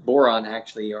boron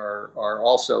actually are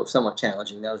also somewhat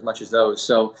challenging, not as much as those.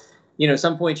 So, at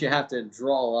some point you have to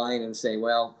draw a line and say,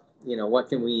 well, what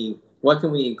can we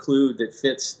include that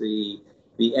fits the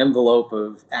envelope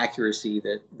of accuracy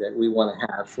that we want to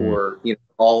have for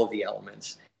all of the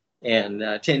elements. And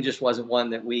tin just wasn't one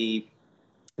that made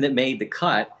the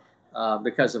cut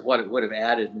because of what it would have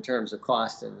added in terms of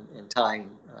cost and time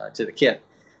to the kit.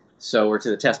 Or to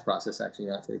the test process, actually,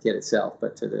 not to the kit itself,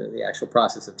 but to the actual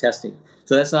process of testing.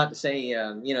 So that's not to say,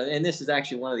 and this is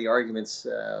actually one of the arguments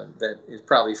that is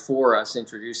probably for us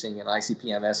introducing an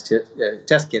ICP-MS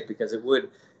test kit, because it would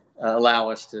allow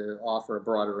us to offer a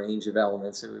broader range of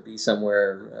elements. It would be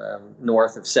somewhere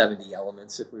north of 70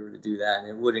 elements if we were to do that, and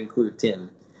it would include tin.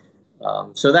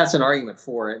 So that's an argument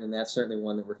for it, and that's certainly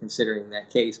one that we're considering in that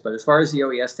case. But as far as the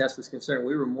OES test was concerned,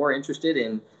 we were more interested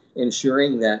in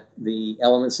ensuring that the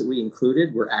elements that we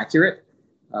included were accurate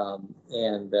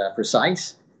and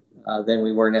precise than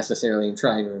we were necessarily in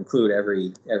trying to include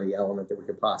every element that we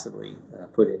could possibly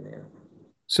put in there.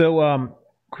 So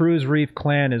Cruise Reef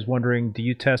Clan is wondering, do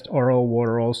you test RO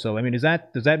water also? I mean, does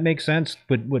that make sense?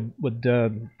 Would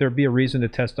there be a reason to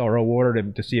test RO water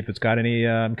to see if it's got any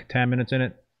contaminants in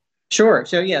it? Sure.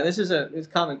 So yeah, this is a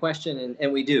common question,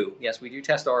 and we do. Yes, we do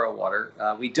test RO water.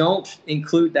 We don't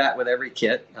include that with every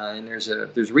kit, and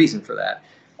there's reason for that.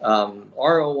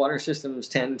 RO water systems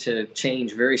tend to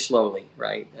change very slowly,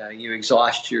 right? You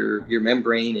exhaust your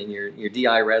membrane and your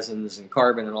DI resins and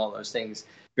carbon and all those things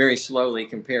very slowly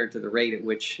compared to the rate at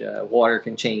which water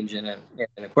can change in an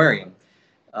aquarium.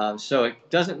 So it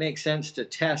doesn't make sense to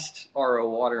test RO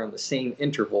water on the same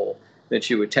interval that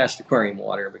you would test aquarium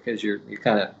water, because you're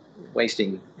kind of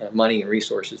wasting money and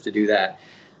resources to do that.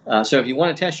 So if you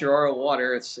want to test your RO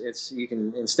water, you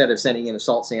can, instead of sending in a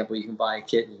salt sample, you can buy a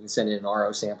kit and you can send in an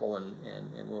RO sample and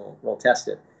we'll test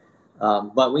it.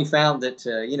 But we found that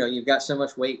you've got so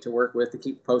much weight to work with to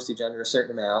keep postage under a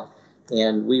certain amount,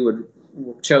 and we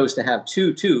chose to have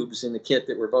 2 tubes in the kit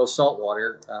that were both salt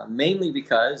water, mainly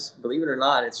because, believe it or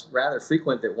not, it's rather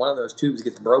frequent that one of those tubes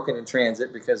gets broken in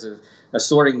transit because of a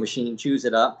sorting machine chews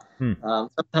it up.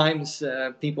 Sometimes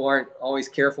people aren't always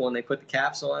careful when they put the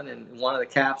caps on, and one of the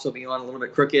caps will be on a little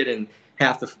bit crooked, and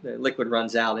half the liquid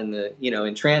runs out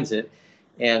in transit.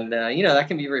 And that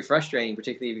can be very frustrating,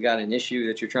 particularly if you've got an issue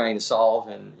that you're trying to solve,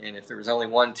 and if there was only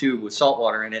one tube with salt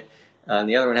water in it, and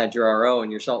the other one had your RO,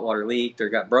 and your salt water leaked or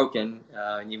got broken,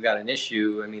 and you've got an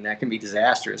issue, I mean, that can be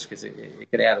disastrous, because it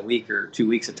could add a week or 2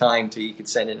 weeks of time till you could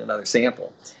send in another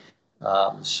sample.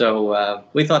 So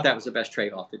we thought that was the best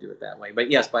trade-off, to do it that way. But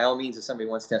yes, by all means, if somebody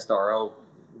wants to test RO,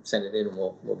 send it in and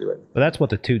we'll do it. But that's what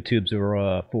the 2 tubes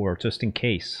are for, just in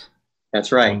case.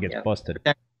 That's right. Someone gets busted.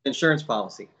 Insurance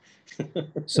policy.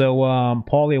 So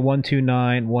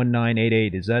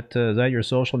Paulie1291988, is that your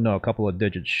social? No, a couple of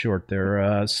digits short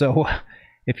there. So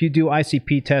if you do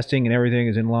ICP testing and everything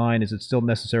is in line, is it still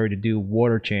necessary to do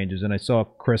water changes? And I saw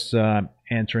Chris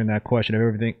answering that question.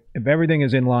 If everything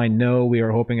is in line, no. We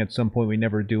are hoping at some point we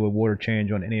never do a water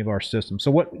change on any of our systems.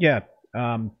 So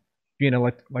Gina,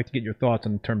 like to get your thoughts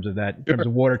in terms of that, in terms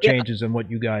of water changes and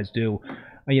what you guys do.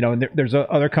 And there's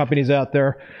other companies out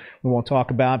there we won't talk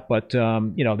about, but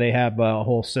they have a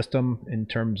whole system in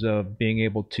terms of being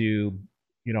able to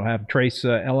have trace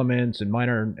elements and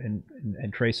minor and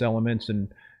trace elements,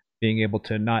 and being able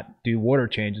to not do water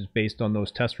changes based on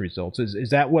those test results.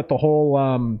 Is that what the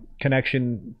whole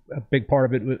connection, a big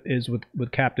part of it is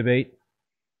with Captivate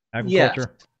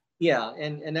Agriculture? Yeah,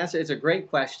 and it's a great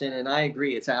question, and I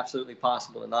agree. It's absolutely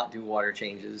possible to not do water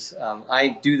changes.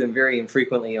 I do them very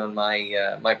infrequently on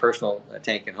my personal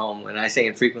tank at home. And I say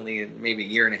infrequently, maybe a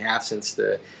year and a half since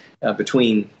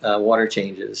between water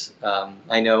changes.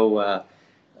 I know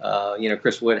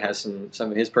Chris Wood has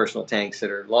some of his personal tanks that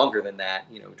are longer than that,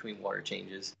 between water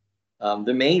changes.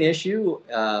 The main issue,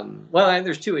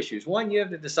 there's 2 issues. One, you have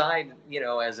to decide,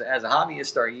 as a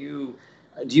hobbyist,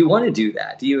 do you want to do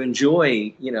that? Do you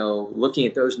enjoy, looking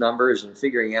at those numbers and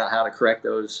figuring out how to correct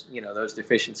those, those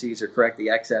deficiencies or correct the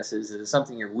excesses? Is it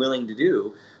something you're willing to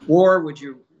do? Or would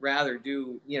you rather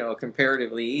do, a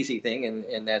comparatively easy thing,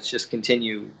 and that's just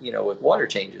continue, with water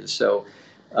changes? So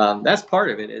that's part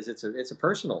of it. It's a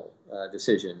personal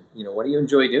decision. What do you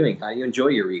enjoy doing? How do you enjoy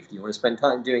your reef? Do you want to spend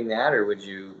time doing that, or would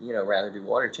you, rather do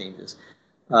water changes?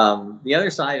 The other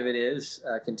side of it is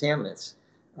contaminants.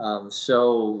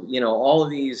 So, all of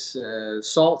these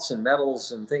salts and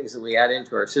metals and things that we add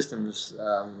into our systems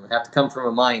have to come from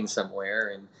a mine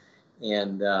somewhere.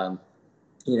 And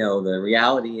the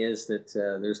reality is that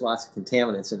there's lots of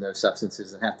contaminants in those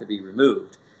substances that have to be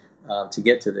removed to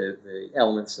get to the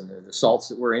elements and the salts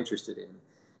that we're interested in.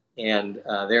 And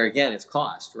there again, it's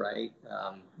cost, right?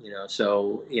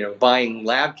 So buying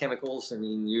lab chemicals. I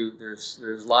mean,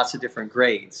 there's lots of different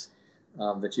grades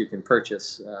that you can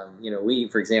purchase.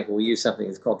 For example, we use something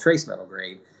that's called trace metal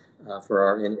grade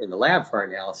for in the lab for our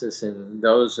analysis, and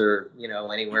those are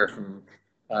anywhere from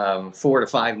 4 to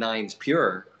 5 nines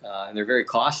pure, and they're very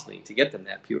costly to get them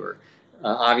that pure.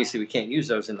 Obviously, we can't use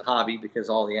those in the hobby because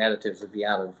all the additives would be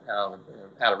out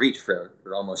of reach for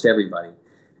almost everybody.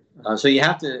 So you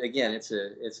have to, again, it's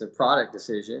a product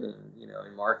decision, and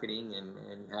in marketing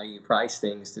and how you price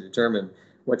things to determine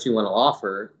what you want to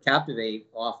offer. Captivate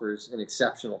offers an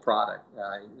exceptional product.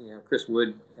 Chris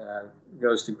Wood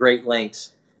goes to great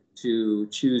lengths to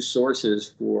choose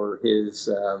sources for his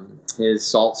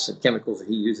salts and chemicals that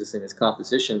he uses in his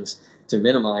compositions to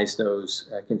minimize those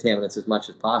contaminants as much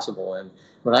as possible. And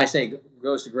when I say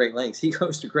goes to great lengths, he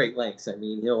goes to great lengths. I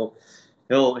mean,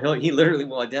 he literally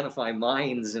will identify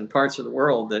mines in parts of the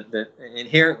world that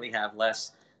inherently have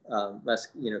less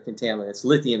contaminants.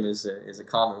 Lithium is a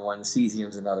common one. Cesium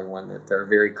is another one that are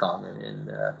very common,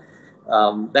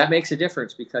 and that makes a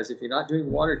difference because if you're not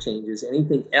doing water changes,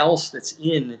 anything else that's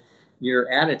in your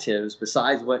additives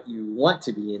besides what you want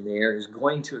to be in there is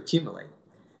going to accumulate.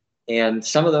 And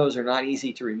some of those are not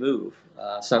easy to remove.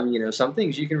 Some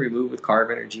things you can remove with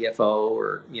carbon or GFO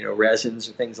or resins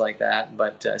or things like that.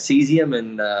 But cesium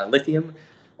and lithium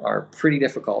are pretty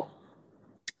difficult.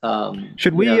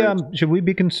 Should we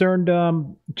be concerned,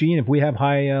 Gene, if we have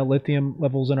high lithium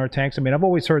levels in our tanks? I mean, I've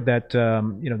always heard that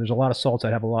there's a lot of salts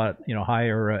that have a lot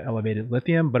higher elevated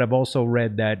lithium, but I've also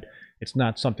read that it's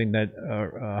not something that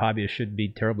hobbyists should be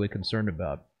terribly concerned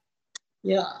about.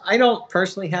 Yeah, I don't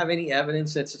personally have any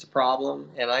evidence that it's a problem,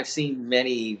 and I've seen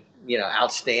many,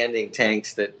 outstanding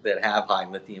tanks that have high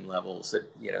lithium levels that,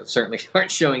 certainly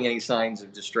aren't showing any signs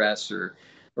of distress or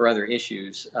other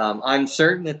issues. I'm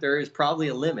certain that there is probably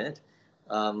a limit,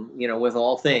 with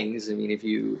all things. I mean, if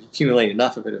you accumulate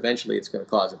enough of it, eventually it's going to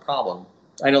cause a problem.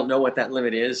 I don't know what that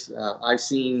limit is. I've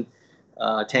seen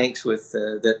tanks with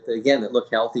that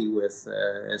look healthy with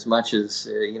as much as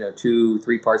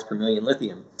 2-3 parts per million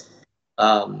lithium.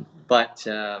 But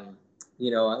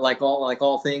like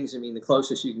all things, I mean, the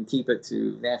closest you can keep it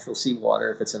to natural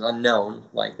seawater, if it's an unknown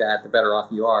like that, the better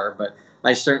off you are. But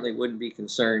I certainly wouldn't be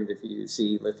concerned if you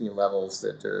see lithium levels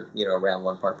that are, around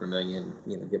 1 part per million,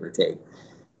 give or take.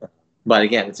 But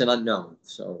again, it's an unknown,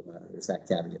 so there's that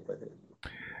caveat with it.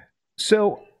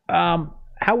 So,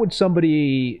 how would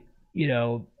somebody,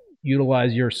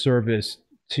 utilize your service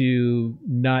to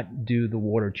not do the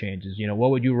water changes?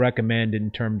 What would you recommend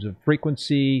in terms of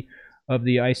frequency of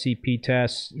the ICP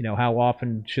tests? How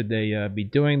often should they be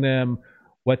doing them?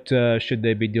 What should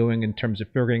they be doing in terms of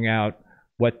figuring out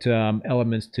what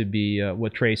elements to be,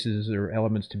 what traces or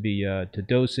elements to be to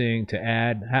dosing, to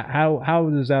add? How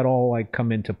does that all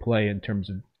come into play in terms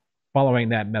of following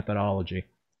that methodology?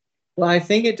 Well, I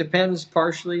think it depends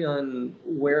partially on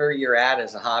where you're at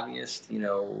as a hobbyist.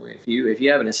 If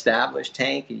you have an established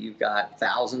tank and you've got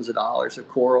thousands of dollars of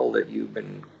coral that you've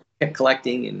been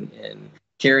collecting and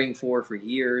caring for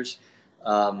years,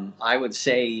 I would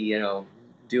say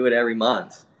do it every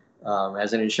month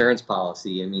as an insurance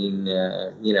policy. I mean,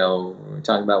 we're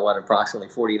talking about approximately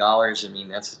 $40. I mean,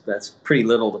 that's pretty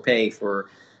little to pay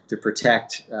to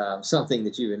protect something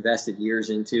that you've invested years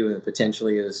into and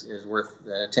potentially is worth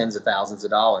tens of thousands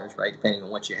of dollars, right, depending on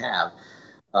what you have.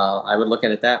 I would look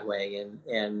at it that way.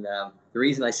 And the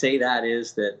reason I say that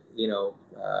is that,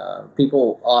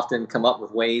 people often come up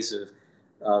with ways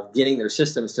of getting their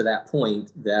systems to that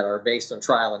point that are based on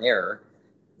trial and error.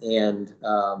 And,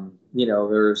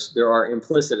 there are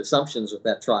implicit assumptions with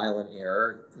that trial and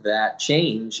error that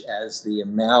change as the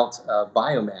amount of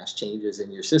biomass changes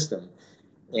in your system.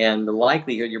 And the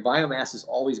likelihood your biomass is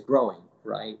always growing,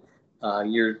 right?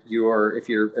 If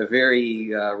you're a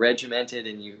very regimented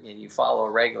and you follow a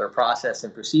regular process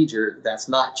and procedure, that's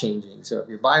not changing. So if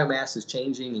your biomass is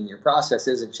changing and your process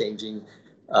isn't changing,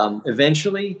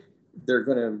 eventually they're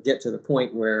going to get to the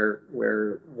point where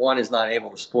one is not able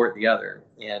to support the other.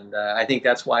 And I think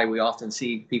that's why we often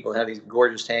see people have these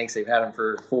gorgeous tanks. They've had them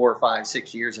for 4, 5,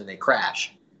 6 years and they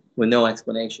crash with no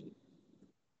explanation.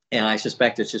 And I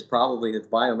suspect it's just probably that the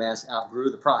biomass outgrew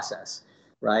the process,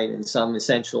 right? And some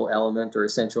essential element or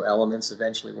essential elements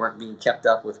eventually weren't being kept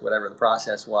up with whatever the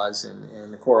process was,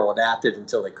 and the coral adapted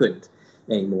until they couldn't.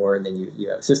 anymore, and then you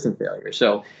have system failure.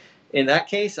 So in that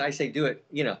case, I say do it,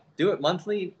 do it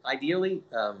monthly, ideally,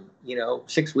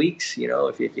 6 weeks,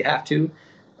 if you have to.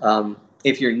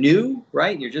 If you're new,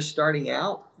 right, you're just starting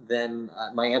out, then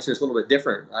my answer is a little bit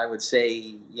different. I would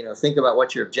say, think about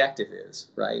what your objective is,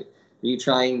 right? Are you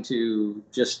trying to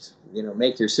just,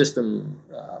 make your system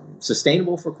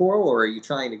sustainable for coral, or are you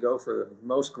trying to go for the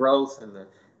most growth and the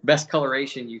best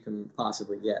coloration you can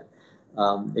possibly get?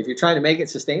 If you're trying to make it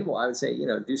sustainable, I would say,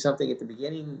 do something at the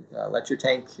beginning, let your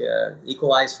tank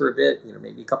equalize for a bit,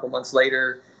 maybe a couple months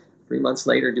later, 3 months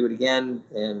later, do it again,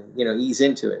 and, ease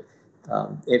into it.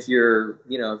 If you're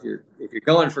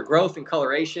going for growth and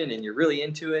coloration, and you're really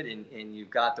into it, and you've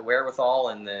got the wherewithal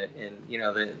and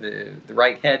the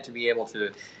right head to be able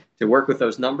to work with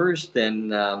those numbers,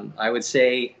 then I would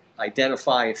say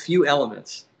identify a few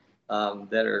elements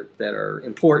that are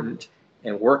important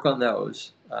and work on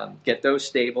those. Get those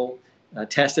stable.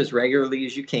 Test as regularly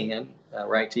as you can,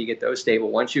 right, till you get those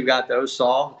stable. Once you've got those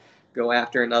solved, go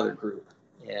after another group,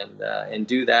 and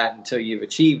do that until you've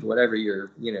achieved whatever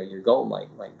your goal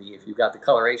might be. If you've got the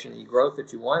coloration and growth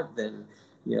that you want, then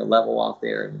level off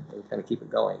there and kind of keep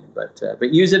it going. But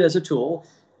use it as a tool,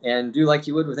 and do like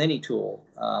you would with any tool.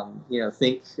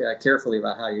 Think carefully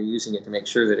about how you're using it to make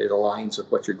sure that it aligns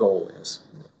with what your goal is.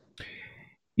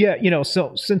 Yeah,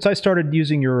 so since I started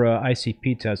using your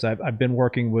ICP test, I've been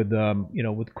working with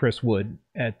with Chris Wood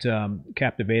at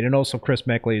Captivate, and also Chris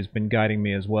Meckley has been guiding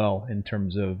me as well in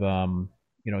terms of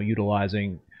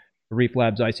utilizing the Reef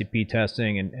Labs ICP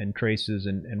testing and traces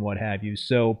and what have you.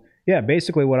 So yeah,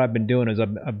 basically what I've been doing is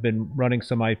I've been running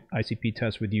some ICP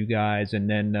tests with you guys, and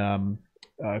then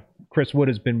Chris Wood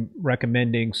has been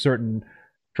recommending certain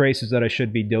traces that I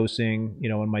should be dosing,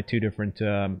 in my two different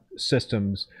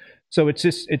systems. So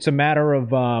it's a matter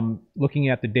of looking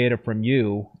at the data from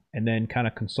you, and then kind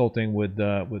of consulting with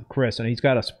Chris, and he's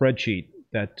got a spreadsheet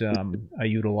that I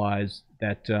utilize.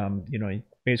 That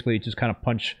basically just kind of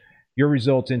punch your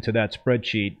results into that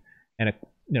spreadsheet, and it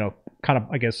kind of,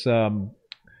 I guess,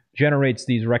 generates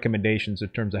these recommendations in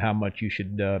terms of how much you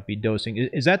should be dosing.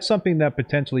 Is that something that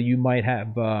potentially you might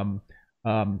have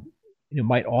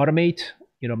might automate?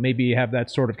 Maybe you have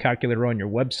that sort of calculator on your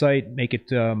website, make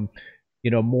it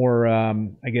more,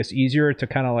 I guess, easier to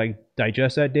kind of like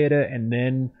digest that data, and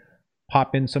then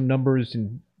pop in some numbers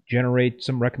and generate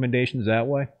some recommendations that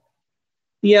way?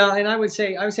 Yeah, and I would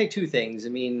say two things. I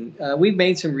mean, we've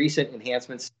made some recent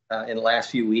enhancements in the last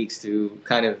few weeks to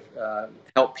kind of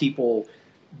help people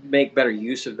make better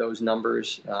use of those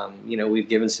numbers. We've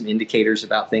given some indicators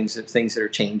about things that are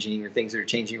changing, or things that are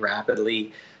changing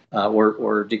rapidly.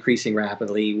 Or decreasing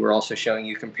rapidly. We're also showing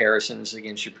you comparisons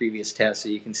against your previous tests, so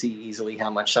you can see easily how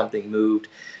much something moved.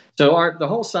 So the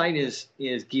whole site is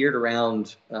geared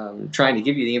around trying to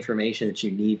give you the information that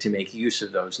you need to make use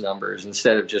of those numbers,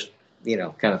 instead of just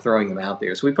kind of throwing them out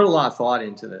there. So we put a lot of thought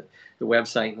into the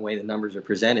website and the way the numbers are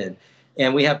presented,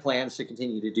 and we have plans to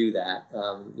continue to do that.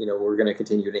 We're going to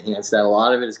continue to enhance that. A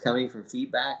lot of it is coming from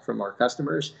feedback from our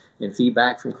customers and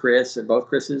feedback from Chris and both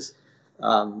Chris's.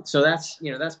 So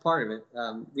that's part of it.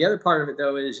 The other part of it,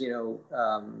 though, is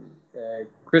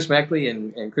Chris Meckley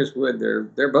and Chris Wood.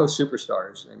 They're both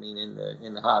superstars. I mean,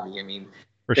 in the hobby. I mean,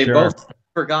 they've both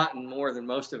forgotten more than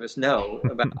most of us know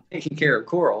about taking care of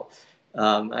coral.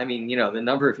 I mean, the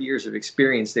number of years of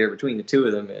experience there between the two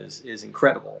of them is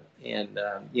incredible. And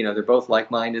they're both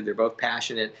like-minded. They're both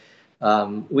passionate.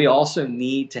 We also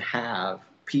need to have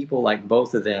people like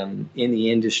both of them in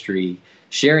the industry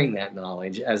sharing that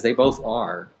knowledge, as they both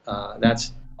are.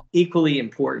 That's equally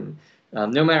important.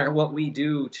 No matter what we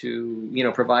do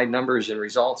to provide numbers and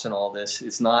results and all this,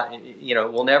 it's not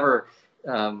we'll never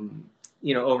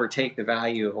overtake the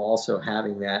value of also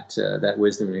having that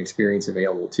wisdom and experience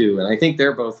available too. And I think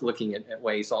they're both looking at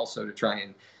ways also to try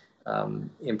and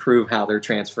improve how they're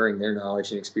transferring their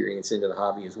knowledge and experience into the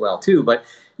hobby as well too. But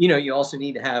you also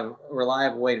need to have a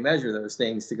reliable way to measure those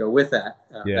things to go with that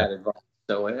advice.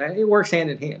 So it works hand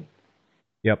in hand.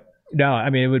 Yep. No, I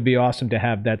mean, it would be awesome to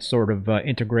have that sort of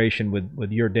integration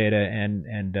with your data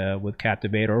and with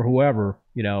Captivate or whoever,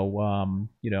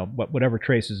 whatever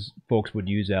traces folks would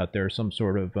use out there, some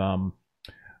sort of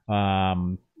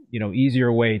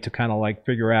easier way to kind of like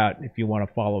figure out if you want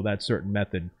to follow that certain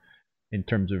method in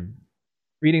terms of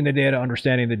reading the data,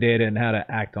 understanding the data, and how to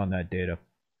act on that data.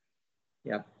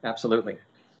 Yeah, absolutely.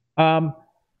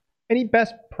 Any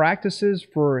best practices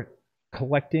for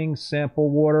collecting sample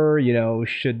water?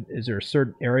 Is there a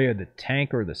certain area of the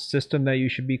tank or the system that you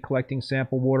should be collecting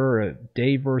sample water, a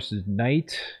day versus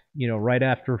night? right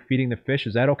after feeding the fish.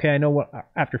 Is that okay? I know what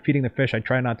after feeding the fish, I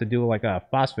try not to do like a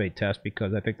phosphate test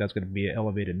because I think that's going to be an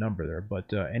elevated number there.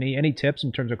 But any tips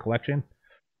in terms of collection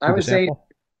I through the would say sample?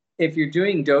 if you're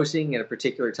doing dosing at a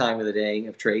particular time of the day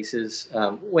of traces,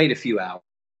 wait a few hours.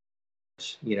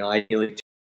 Ideally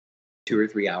 2 or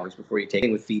 3 hours before you take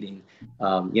it with feeding.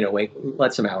 Wait,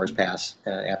 let some hours pass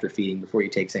after feeding before you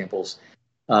take samples.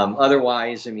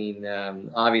 Otherwise, I mean,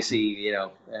 obviously,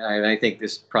 I think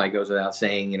this probably goes without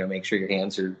saying, make sure your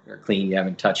hands are clean. You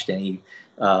haven't touched any,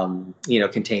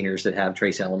 containers that have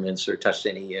trace elements or touched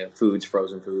any foods,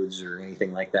 frozen foods or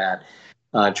anything like that.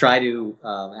 Try to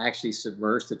actually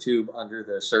submerge the tube under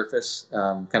the surface,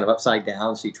 kind of upside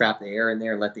down. So you trap the air in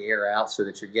there and let the air out so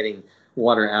that you're getting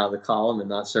water out of the column and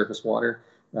not surface water.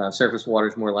 Surface water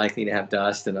is more likely to have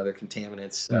dust and other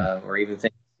contaminants, or even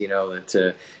things,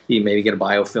 that you maybe get a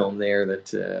biofilm there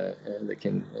that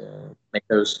can make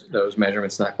those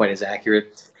measurements not quite as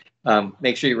accurate.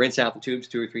 Make sure you rinse out the tubes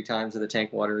 2 or 3 times in the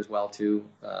tank water as well too.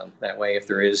 That way, if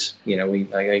there is,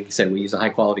 like I said, we use a high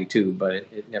quality tube, but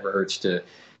it never hurts to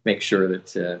make sure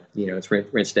that it's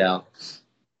rinsed out.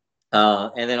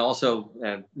 And then also,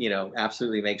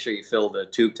 absolutely make sure you fill the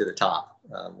tube to the top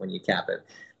when you cap it.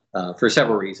 For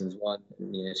several reasons. One,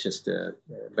 it's just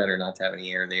better not to have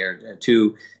any air there.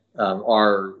 Two,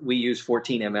 we use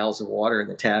 14 mLs of water in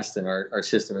the test, and our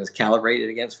system is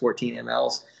calibrated against 14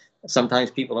 mLs. Sometimes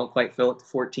people don't quite fill it to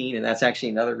 14, and that's actually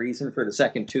another reason for the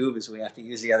second tube is we have to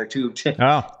use the other tube to get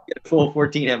a full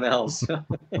 14 mLs.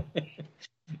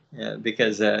 Yeah,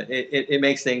 because it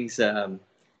makes things,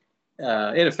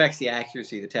 it affects the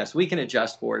accuracy of the test. We can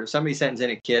adjust for it. If somebody sends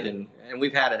in a kit, and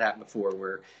we've had it happen before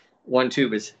where one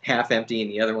tube is half empty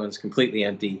and the other one's completely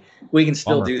empty, we can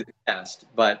still do the test,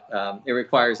 but it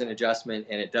requires an adjustment,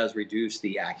 and it does reduce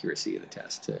the accuracy of the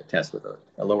test to test with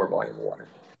a lower volume of water.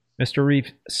 Mr.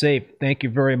 Reef Safe, thank you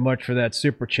very much for that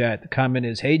super chat. The comment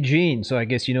is, "Hey Gene," so I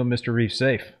guess you know Mr. Reef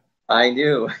Safe. I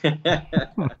do.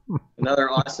 Another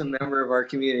awesome member of our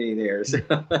community there. So.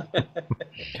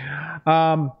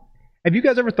 Have you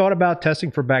guys ever thought about testing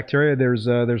for bacteria? There's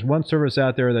one service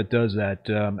out there that does that,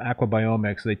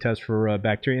 Aquabiomics. They test for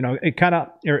bacteria. It kind of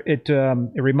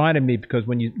it reminded me because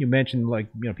when you mentioned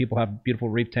people have beautiful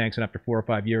reef tanks and after 4 or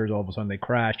 5 years all of a sudden they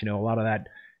crash. A lot of that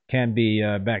can be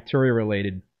bacteria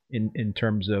related in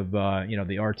terms of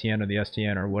the RTN or the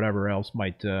STN or whatever else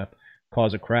might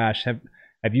cause a crash.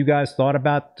 Have you guys thought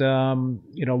about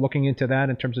looking into that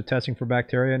in terms of testing for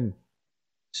bacteria?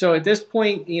 So at this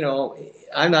point,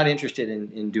 I'm not interested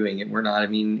in doing it. We're not. I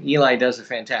mean, Eli does a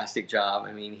fantastic job.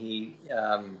 I mean, he,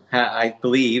 I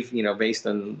believe, based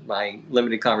on my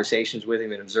limited conversations with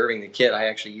him and observing the kit, I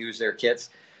actually use their kits.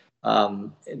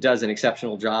 It does an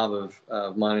exceptional job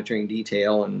of monitoring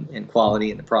detail and quality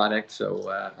in the product.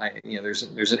 So,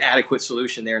 there's an adequate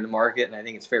solution there in the market, and I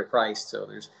think it's fair priced. So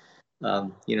there's,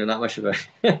 not much of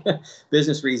a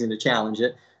business reason to challenge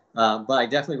it. But I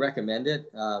definitely recommend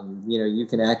it. You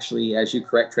can actually, as you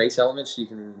correct trace elements, you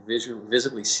can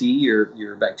visibly see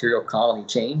your bacterial colony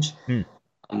change.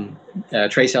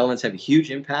 Trace elements have a huge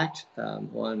impact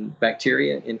on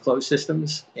bacteria in closed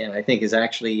systems, and I think is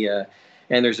actually,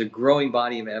 and there's a growing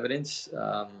body of evidence,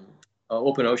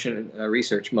 open ocean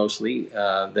research mostly,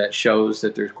 that shows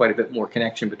that there's quite a bit more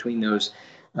connection between those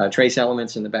trace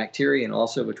elements and the bacteria, and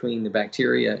also between the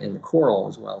bacteria and the coral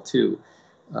as well too.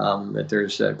 That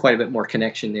there's quite a bit more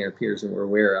connection there, appears, than we're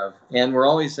aware of. And we're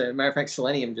always, as a matter of fact,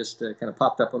 selenium just kind of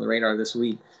popped up on the radar this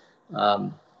week.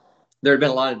 There had been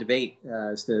a lot of debate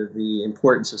as to the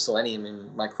importance of selenium in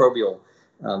microbial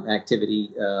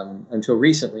activity until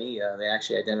recently. They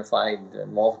actually identified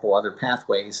multiple other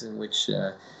pathways in which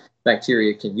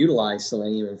bacteria can utilize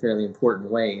selenium in fairly important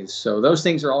ways. So those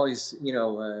things are always,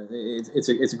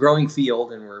 it's a growing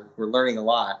field, and we're learning a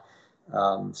lot.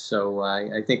 So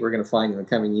I think we're going to find in the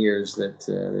coming years that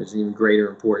there's even greater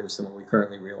importance than what we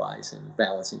currently realize in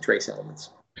balancing trace elements.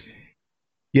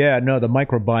 Yeah, no, the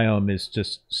microbiome is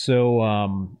just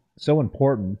so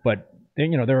important, but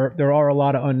there are a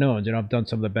lot of unknowns. I've done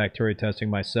some of the bacteria testing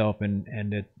myself, and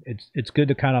it's good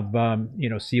to kind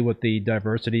of see what the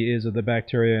diversity is of the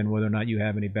bacteria and whether or not you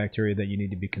have any bacteria that you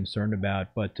need to be concerned about.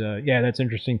 But yeah, that's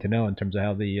interesting to know in terms of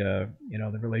how the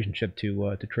the relationship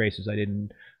to traces. I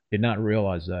did not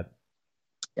realize that.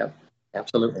 Yep,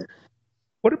 absolutely.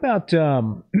 What about,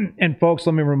 and folks,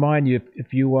 let me remind you,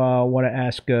 if you want to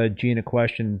ask Gene a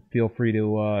question, feel free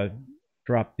to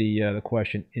drop the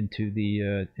question into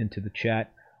the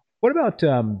chat. What about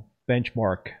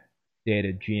benchmark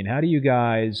data, Gene? How do you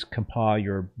guys compile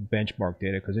your benchmark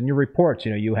data? Because in your reports,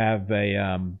 you have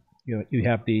a you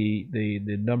have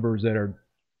the numbers that are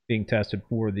being tested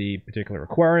for the particular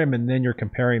aquarium, and then you're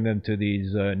comparing them to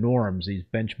these norms, these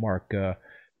benchmark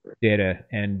data.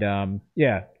 And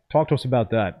yeah, talk to us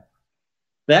about that.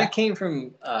 That came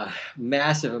from a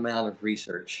massive amount of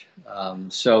research.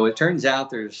 So it turns out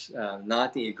there's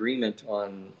not the agreement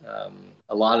on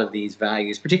a lot of these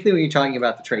values, particularly when you're talking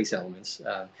about the trace elements.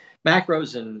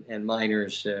 Macros and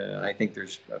minors, I think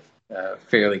there's a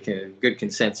fairly good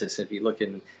consensus if you look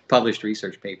in published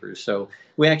research papers. So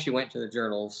we actually went to the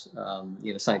journals,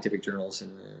 scientific journals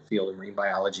in the field of marine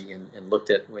biology, and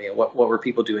looked at what were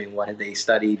people doing, what had they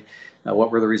studied,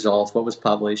 what were the results, what was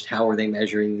published, how were they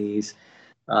measuring these.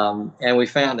 And we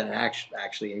found an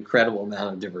actually incredible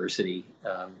amount of diversity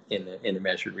in the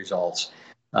measured results.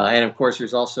 And of course,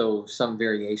 there's also some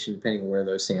variation depending on where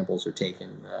those samples are taken.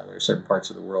 There are certain parts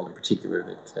of the world in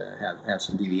particular that have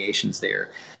some deviations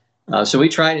there. So we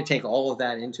try to take all of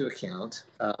that into account.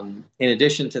 In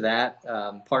addition to that,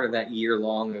 part of that year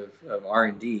long of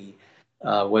R&D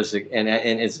and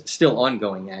it's still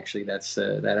ongoing. Actually,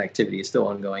 that activity is still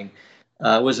ongoing.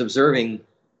 Was observing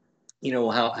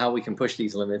how we can push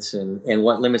these limits and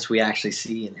what limits we actually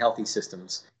see in healthy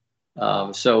systems.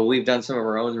 So we've done some of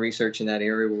our own research in that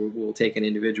area. We'll take an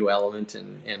individual element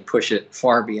and push it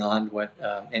far beyond what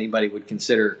anybody would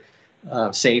consider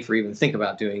safe or even think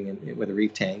about doing with a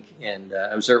reef tank, and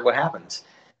observe what happens.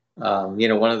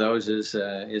 One of those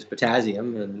is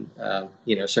potassium,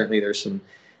 and certainly there's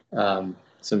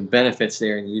some benefits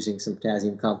there in using some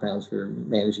potassium compounds for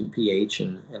managing pH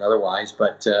and otherwise,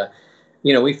 but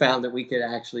we found that we could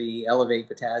actually elevate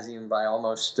potassium by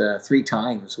almost 3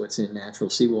 times what's in natural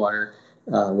seawater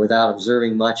without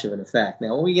observing much of an effect.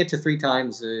 Now, when we get to 3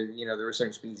 times, there are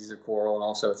certain species of coral, and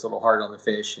also it's a little hard on the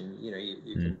fish, and you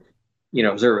can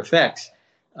observe effects.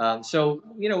 So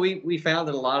we found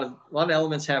that a lot of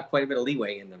elements have quite a bit of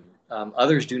leeway in them.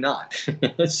 Others do not.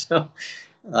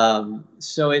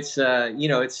 So it's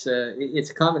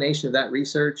a combination of that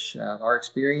research, our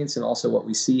experience, and also what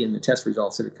we see in the test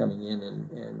results that are coming in,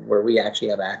 and where we actually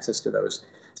have access to those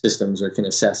systems or can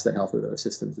assess the health of those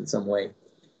systems in some way.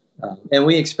 And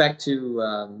we expect to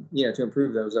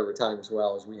improve those over time as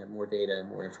well, as we have more data and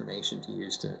more information to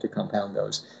use to compound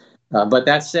those. But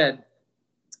that said,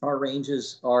 our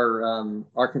ranges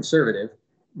are conservative.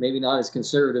 Maybe not as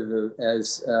conservative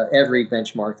as every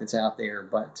benchmark that's out there,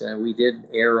 but we did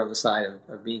err on the side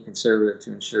of being conservative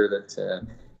to ensure that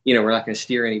we're not going to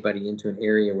steer anybody into an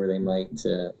area where they might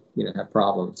have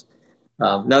problems.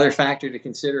 Another factor to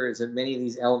consider is that many of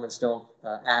these elements don't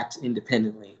act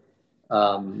independently.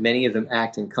 Many of them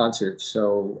act in concert,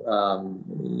 so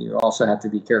you also have to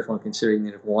be careful in considering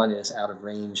that if one is out of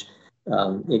range,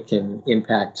 it can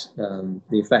impact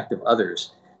the effect of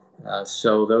others.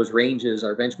 So those ranges,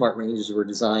 our benchmark ranges, were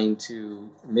designed to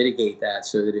mitigate that,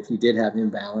 so that if you did have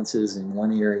imbalances in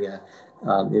one area,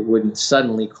 it wouldn't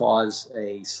suddenly cause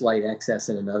a slight excess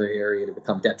in another area to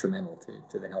become detrimental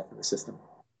to the health of the system.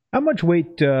 How much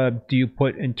weight do you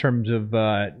put in terms of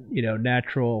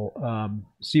natural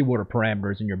seawater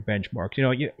parameters in your benchmarks?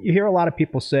 You hear a lot of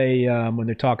people say when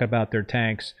they're talking about their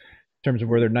tanks, in terms of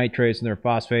where their nitrates and their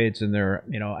phosphates and their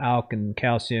alk and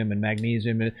calcium and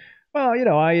magnesium. And, well,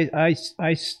 I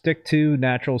stick to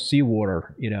natural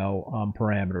seawater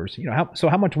parameters. So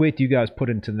how much weight do you guys put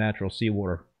into natural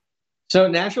seawater? So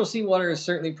natural seawater is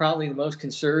certainly probably the most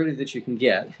conservative that you can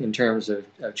get in terms of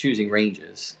choosing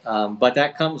ranges, but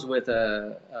that comes with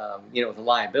with a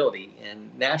liability.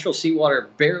 And natural seawater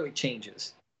barely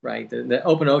changes, right? The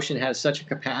open ocean has such a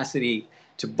capacity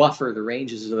to buffer the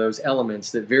ranges of those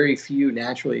elements that very few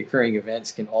naturally occurring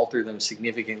events can alter them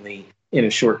significantly in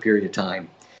a short period of time.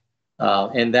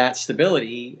 And that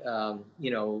stability,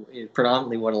 is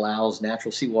predominantly what allows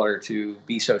natural seawater to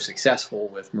be so successful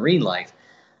with marine life.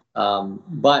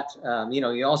 But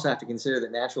you also have to consider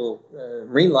that natural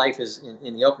marine life is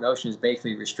in the open ocean is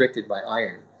basically restricted by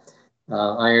iron.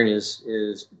 Iron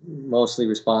is mostly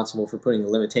responsible for putting a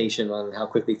limitation on how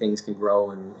quickly things can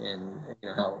grow and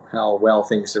how well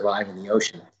things survive in the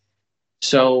ocean.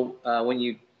 So when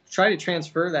you try to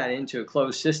transfer that into a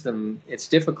closed system, it's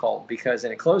difficult, because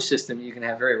in a closed system you can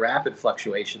have very rapid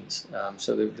fluctuations.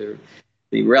 So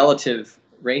the relative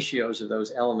ratios of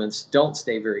those elements don't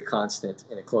stay very constant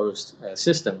in a closed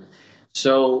system.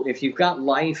 So if you've got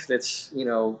life that's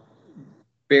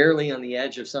barely on the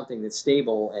edge of something that's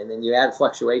stable, and then you add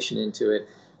fluctuation into it,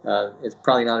 it's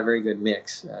probably not a very good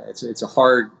mix. It's a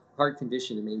hard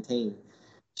condition to maintain.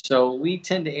 So we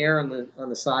tend to err on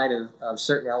the side of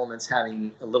certain elements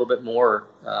having a little bit more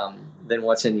than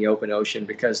what's in the open ocean,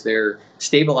 because they're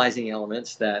stabilizing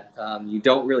elements that you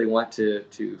don't really want to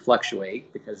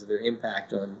fluctuate because of their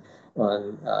impact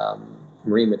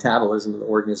marine metabolism of the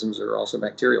organisms, or also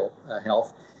bacterial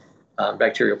health,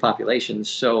 bacterial populations.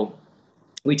 So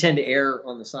we tend to err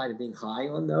on the side of being high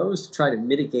on those to try to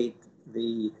mitigate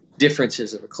the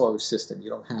differences of a closed system. You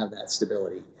don't have that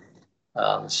stability.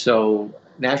 So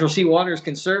natural seawater is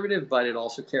conservative, but it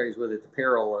also carries with it the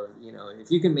peril of,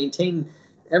 if you can maintain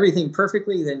everything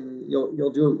perfectly, then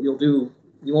you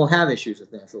won't have issues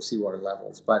with natural seawater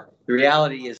levels. But the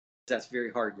reality is that's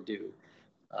very hard to do.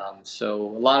 So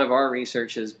a lot of our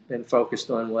research has been focused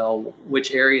on, well,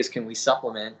 which areas can we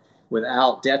supplement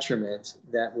without detriment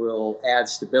that will add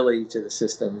stability to the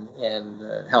system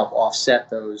and help offset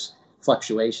those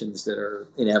fluctuations that are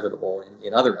inevitable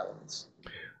in other elements.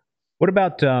 What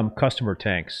about customer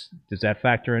tanks? Does that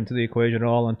factor into the equation at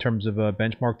all in terms of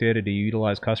benchmark data? Do you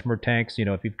utilize customer tanks?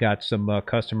 If you've got some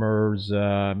customers,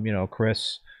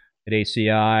 Chris at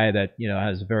ACI that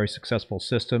has very successful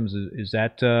systems, is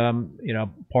that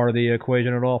part of the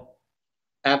equation at all?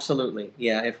 Absolutely,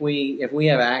 yeah. If we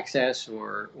have access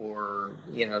or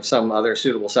some other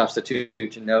suitable substitute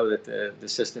to know that the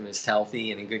system is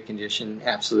healthy and in good condition,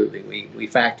 absolutely. We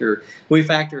factor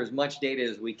as much data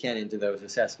as we can into those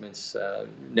assessments,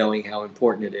 knowing how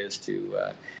important it is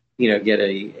to get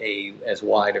a as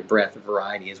wide a breadth of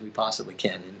variety as we possibly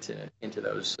can into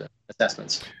those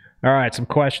assessments. All right, some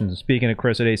questions. Speaking of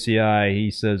Chris at ACI, he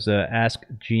says, ask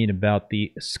Gene about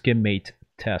the SKIMMATE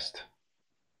test.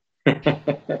 Is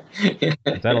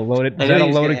that a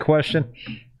loaded question?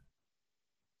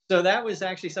 So that was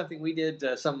actually something we did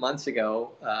some months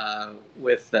ago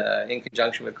in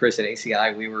conjunction with Chris at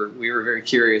ACI. We were very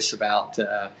curious about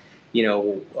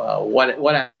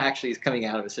what actually is coming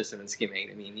out of a system in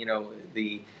SKIMMATE. I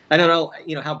mean, I don't know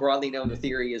how broadly known the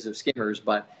theory is of skimmers,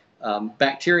 but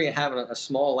bacteria have a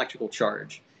small electrical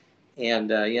charge. And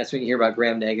yes, when you hear about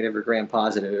gram-negative or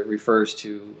gram-positive, it refers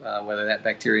to whether that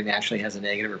bacteria naturally has a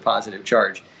negative or positive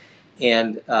charge.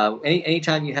 And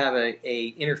anytime you have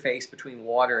a interface between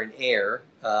water and air,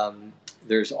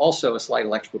 there's also a slight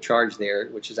electrical charge there,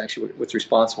 which is actually what's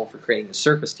responsible for creating the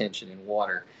surface tension in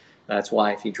water. That's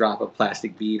why if you drop a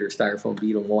plastic bead or styrofoam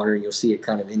bead in water, you'll see it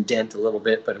kind of indent a little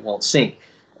bit, but it won't sink.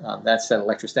 That's that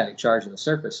electrostatic charge on the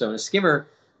surface. So in a skimmer,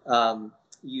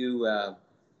 you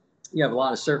have a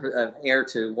lot of air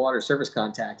to water surface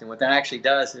contact, and what that actually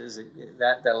does is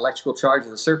that electrical charge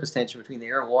of the surface tension between the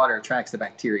air and water attracts the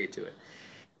bacteria to it.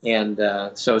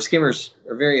 And so skimmers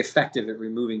are very effective at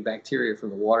removing bacteria from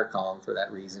the water column for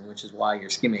that reason, which is why your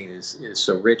SKIMMATE is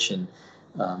so rich in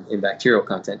bacterial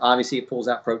content. Obviously, it pulls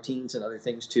out proteins and other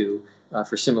things too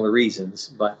for similar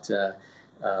reasons, but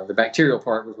the bacterial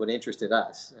part was what interested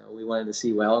us. We wanted to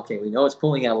see, well, okay, we know it's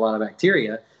pulling out a lot of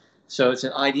bacteria, so it's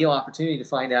an ideal opportunity to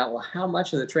find out, well, how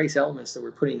much of the trace elements that we're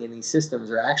putting in these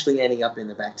systems are actually ending up in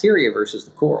the bacteria versus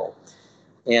the coral.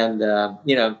 And,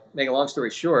 make a long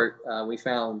story short, we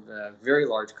found very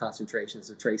large concentrations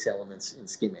of trace elements in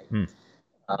SKIMMATE,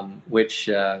 which,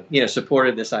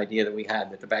 supported this idea that we had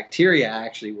that the bacteria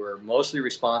actually were mostly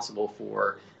responsible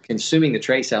for consuming the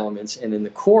trace elements, and then the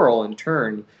coral, in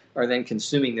turn, are then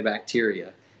consuming the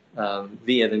bacteria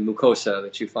via the mucosa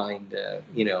that you find,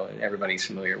 and everybody's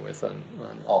familiar with on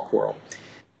all coral.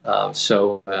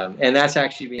 And that's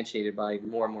actually being initiated by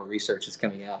more and more research that's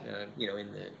coming out,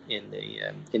 in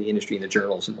the industry, in the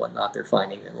journals and whatnot. They're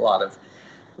finding that a lot of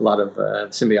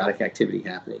symbiotic activity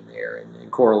happening there,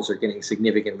 and corals are getting a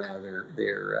significant amount of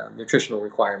their nutritional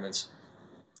requirements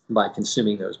by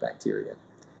consuming those bacteria.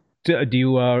 Do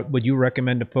you would you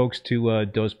recommend to folks to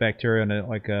dose bacteria on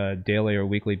a daily or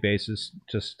weekly basis,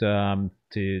 just to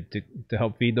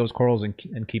help feed those corals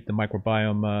and keep the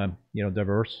microbiome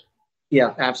diverse?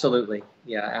 Yeah, absolutely.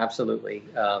 Yeah, absolutely.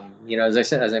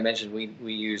 As I mentioned,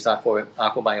 we use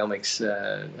Aquabiomics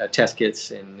test kits,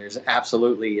 and there's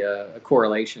absolutely a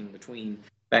correlation between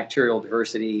bacterial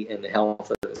diversity and the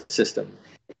health of the system.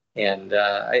 And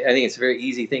I think it's a very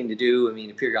easy thing to do. I mean,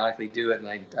 to periodically do it,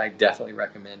 and I definitely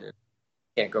recommend it.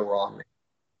 Can't go wrong.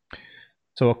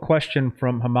 So a question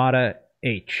from Hamada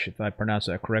H, if I pronounce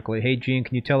that correctly. Hey, Gene,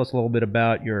 can you tell us a little bit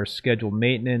about your scheduled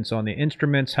maintenance on the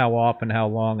instruments? How often, how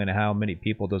long, and how many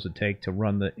people does it take to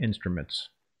run the instruments?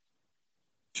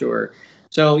 Sure.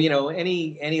 So,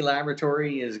 any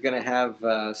laboratory is going to have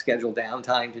scheduled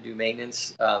downtime to do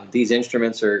maintenance. These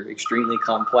instruments are extremely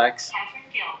complex.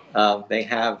 They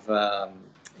have, a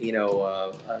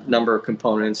number of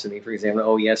components. I mean, for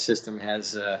example, the OES system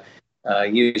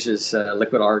uses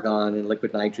liquid argon and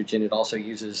liquid nitrogen. It also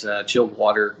uses chilled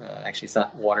water. Actually, it's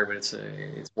not water, but it's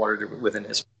water with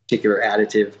a particular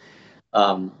additive.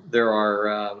 There are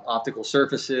optical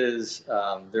surfaces.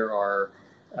 There are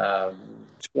um,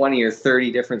 20 or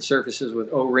 30 different surfaces with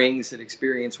O-rings that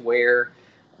experience wear.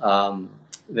 Um,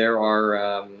 there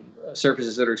are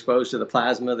surfaces that are exposed to the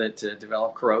plasma that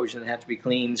develop corrosion and have to be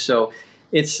cleaned. So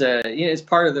it's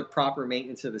part of the proper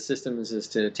maintenance of the systems is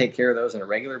to take care of those on a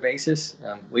regular basis.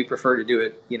 We prefer to do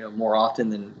it, more often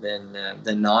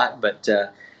than not, but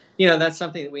that's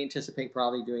something that we anticipate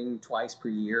probably doing twice per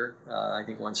year. I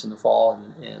think once in the fall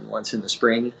and once in the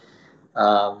spring.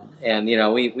 And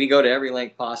we go to every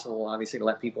length possible, obviously, to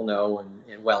let people know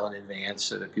and well in advance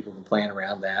so that people can plan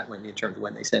around that in terms of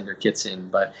when they send their kits in.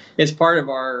 But it's part of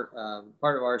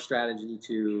our strategy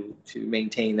to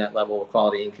maintain that level of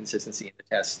quality and consistency in the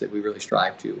tests that we really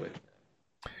strive to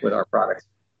with our products.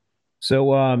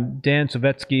 So Dan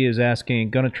Savetsky is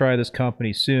asking, gonna try this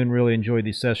company soon. Really enjoyed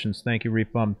these sessions. Thank you,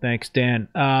 Refum. Thanks, Dan.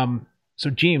 So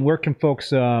Gene, where can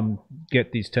folks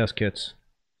get these test kits?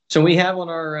 So we have on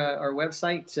our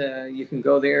website, you can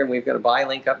go there and we've got a buy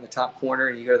link up in the top corner,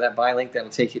 and you go to that buy link, that'll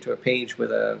take you to a page with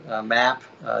a map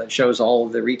that shows all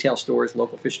of the retail stores,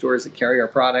 local fish stores that carry our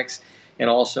products, and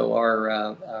also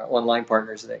our online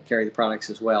partners that carry the products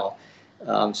as well.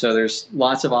 So there's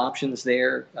lots of options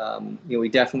there. We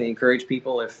definitely encourage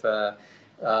people if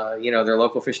their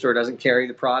local fish store doesn't carry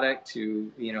the product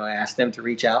to ask them to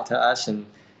reach out to us, and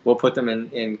we'll put them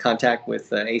in contact with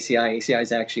ACI. ACI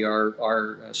is actually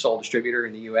our sole distributor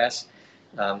in the U.S.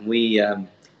 We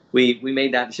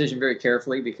made that decision very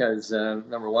carefully because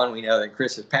number one, we know that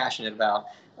Chris is passionate about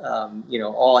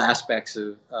all aspects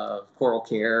of coral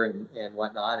care and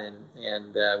whatnot,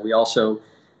 and we also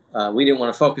we didn't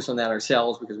want to focus on that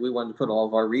ourselves because we wanted to put all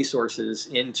of our resources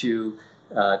into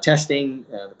testing,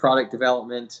 the product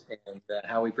development, and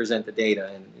how we present the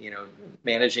data. And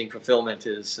managing fulfillment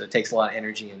takes a lot of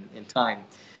energy and time.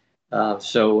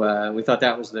 So we thought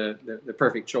that was the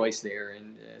perfect choice there.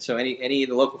 And so any of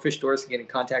the local fish stores can get in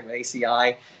contact with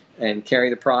ACI and carry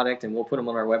the product, and we'll put them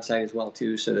on our website as well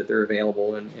too, so that they're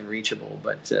available and reachable.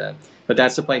 But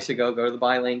that's the place to go. Go to the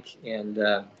buy link, and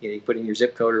you put in your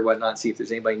zip code or whatnot, see if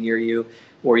there's anybody near you,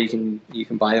 or you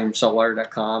can buy them from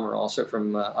saltwater.com or also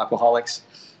from Aquaholics.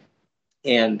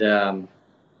 And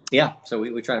so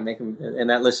we try to make them, and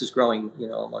that list is growing,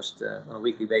 almost on a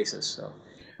weekly basis. So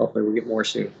hopefully we'll get more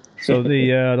soon. So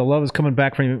the love is coming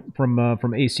back from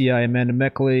ACI. Amanda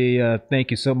Meckley, thank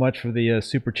you so much for the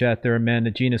super chat there, Amanda.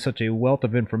 Gene is such a wealth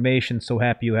of information. So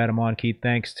happy you had him on, Keith.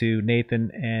 Thanks to Nathan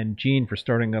and Gene for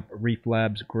starting up Reef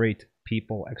Labs. Great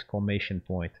people! !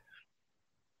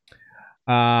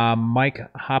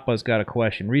 Mike Hoppa's got a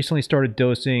question. Recently started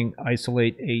dosing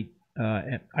Isolate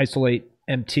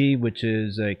MT, which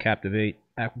is a Captivate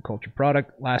aquaculture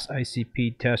product. Last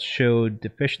ICP test showed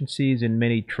deficiencies in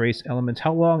many trace elements.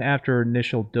 How long after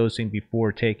initial dosing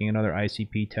before taking another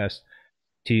ICP test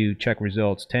to check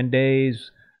results? 10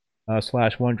 days /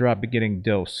 1 drop beginning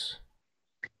dose.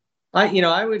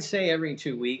 I would say every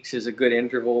 2 weeks is a good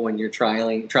interval when you're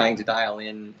trying to dial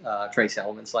in trace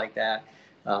elements like that.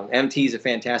 MT is a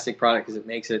fantastic product because it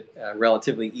makes it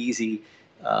relatively easy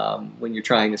when you're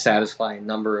trying to satisfy a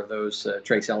number of those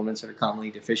trace elements that are commonly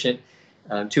deficient.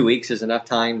 2 weeks is enough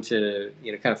time to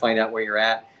kind of find out where you're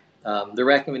at. The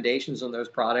recommendations on those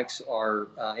products are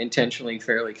intentionally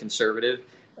fairly conservative.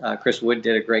 Chris Wood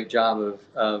did a great job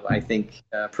of I think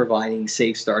providing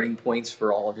safe starting points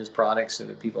for all of his products so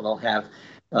that people don't have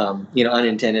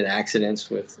unintended accidents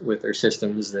with their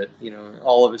systems that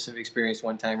all of us have experienced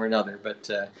one time or another. But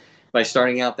by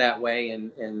starting out that way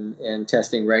and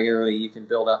testing regularly, you can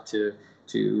build up to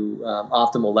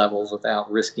optimal levels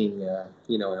without risking an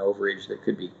overage that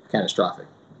could be catastrophic.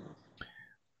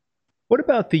 What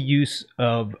about the use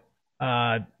of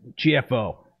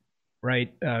GFO,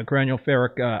 right?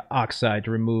 Granuloferric oxide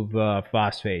to remove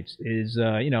phosphates is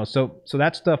so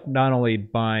that stuff not only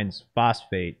binds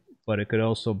phosphate, but it could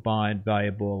also bind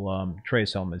valuable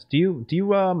trace elements. Do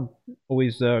you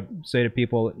always say to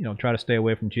people, try to stay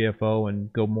away from GFO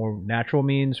and go more natural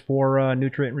means for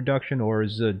nutrient reduction, or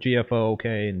is GFO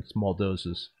okay in small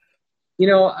doses?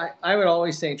 I would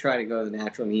always say try to go the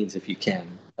natural means if you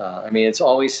can. It's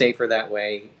always safer that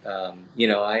way.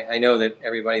 I know that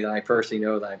everybody that I personally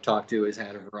know that I've talked to has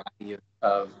had a variety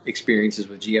of experiences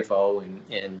with GFO,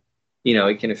 and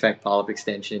it can affect polyp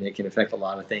extension. It can affect a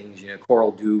lot of things.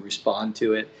 Coral do respond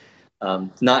to it.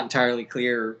 It's not entirely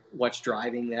clear what's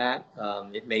driving that.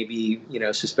 It may be,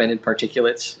 suspended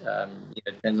particulates.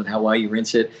 It depends on how well you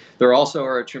rinse it. There also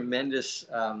are a tremendous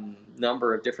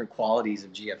number of different qualities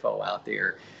of GFO out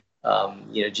there.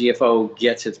 GFO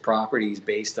gets its properties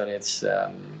based on its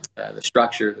the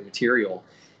structure of the material,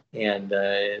 and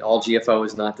all GFO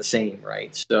is not the same,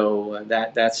 right? So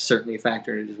that's certainly a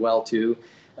factor in it as well too.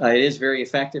 It is very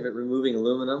effective at removing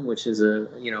aluminum, which is a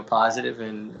positive,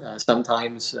 and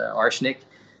sometimes arsenic.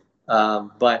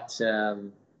 But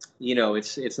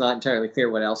it's not entirely clear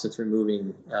what else it's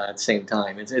removing at the same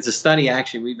time. It's a study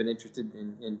actually we've been interested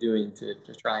in doing to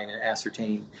try and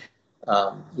ascertain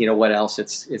what else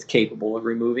it's capable of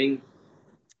removing.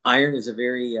 Iron is a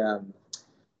very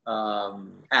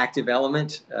active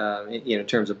element, in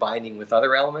terms of binding with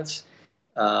other elements.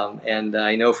 And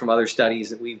I know from other studies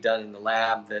that we've done in the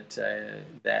lab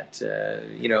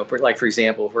like for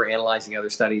example, if we're analyzing other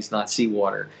studies, not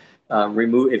seawater,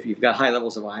 if you've got high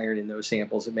levels of iron in those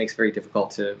samples, it makes it very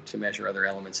difficult to measure other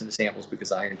elements in the samples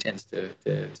because iron tends to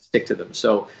stick to them.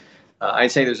 So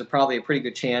I'd say there's probably a pretty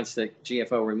good chance that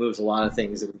GFO removes a lot of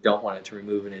things that we don't want it to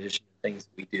remove in addition to things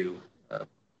that we do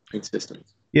in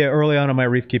systems. Yeah, early on in my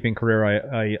reef keeping career,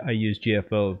 I used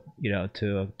GFO,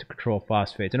 to control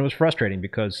phosphates, and it was frustrating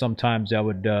because sometimes I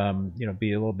would, be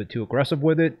a little bit too aggressive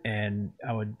with it, and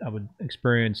I would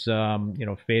experience,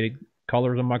 faded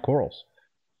colors on my corals.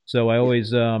 So I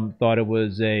always thought it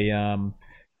was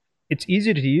it's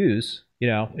easy to use,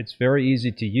 it's very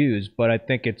easy to use, but I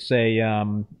think it's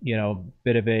a,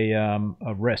 bit of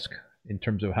a risk in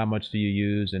terms of how much do you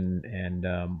use and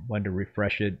when to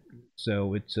refresh it.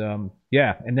 So it's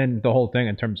yeah, and then the whole thing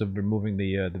in terms of removing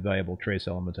the valuable trace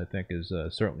elements, I think, is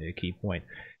certainly a key point.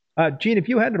 Gene, if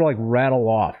you had to like rattle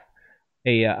off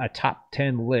a top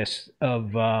 10 list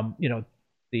of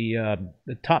the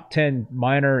top 10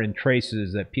 minor and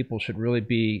traces that people should really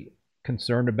be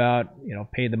concerned about,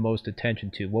 pay the most attention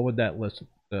to, what would that list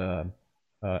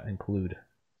include?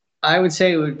 I would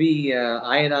say it would be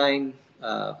iodine,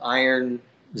 iron,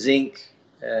 zinc,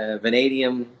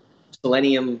 vanadium,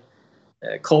 selenium,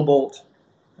 cobalt,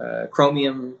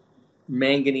 chromium,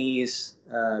 manganese,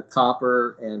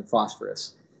 copper, and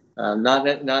phosphorus. Not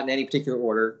in any particular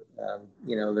order.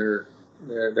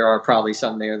 There are probably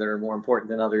some there that are more important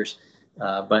than others,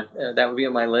 but that would be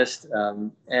on my list.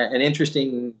 An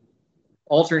interesting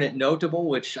alternate notable,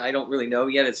 which I don't really know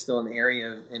yet, it's still an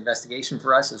area of investigation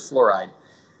for us, is fluoride.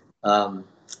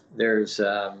 It's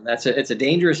a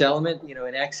dangerous element,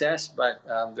 in excess, but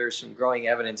there's some growing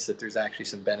evidence that there's actually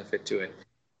some benefit to it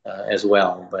as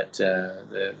well. But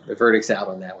the verdict's out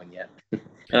on that one yet.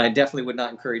 And I definitely would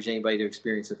not encourage anybody to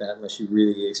experience with that unless you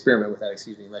really experiment with that.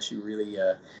 Unless you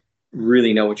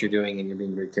really know what you're doing and you're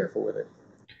being very careful with it.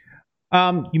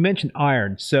 You mentioned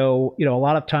iron, so a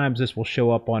lot of times this will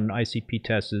show up on ICP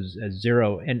tests as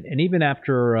zero, and even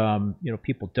after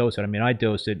people dose it. I mean, I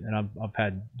dose it, and I've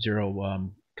had zero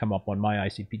come up on my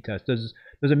ICP test. Does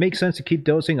it make sense to keep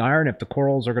dosing iron if the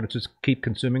corals are going to just keep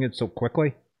consuming it so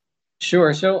quickly?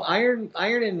 Sure. So iron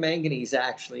and manganese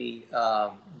actually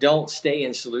don't stay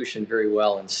in solution very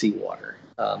well in seawater.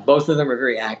 Both of them are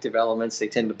very active elements. They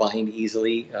tend to bind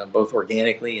easily, both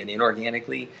organically and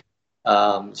inorganically.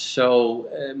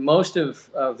 Most of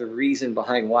the reason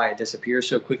behind why it disappears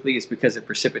so quickly is because it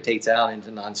precipitates out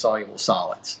into non-soluble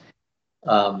solids.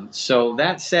 So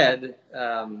that said,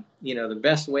 the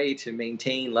best way to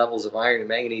maintain levels of iron and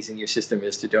manganese in your system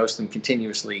is to dose them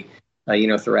continuously,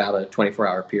 throughout a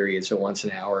 24-hour period. So once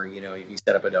an hour, if you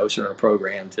set up a doser or a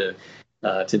program to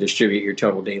distribute your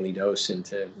total daily dose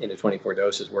into 24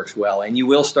 doses, works well. And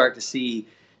you'll start to see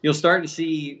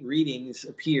readings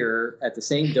appear at the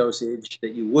same dosage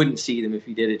that you wouldn't see them if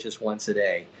you did it just once a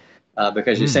day,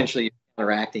 because essentially you're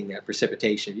counteracting that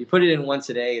precipitation. If you put it in once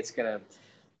a day, it's going to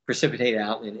precipitate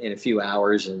out in a few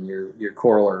hours, and your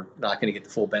coral are not going to get the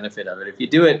full benefit of it. If you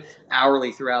do it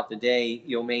hourly throughout the day,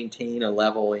 you'll maintain a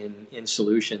level in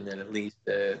solution that at least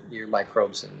your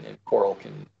microbes and coral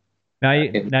can. Now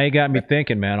you got me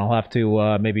thinking, man. I'll have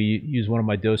to maybe use one of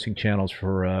my dosing channels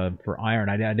for iron.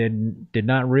 I did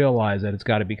not realize that it's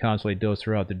got to be constantly dosed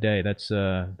throughout the day. That's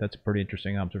a pretty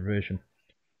interesting observation.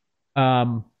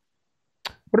 What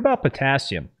about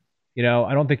potassium?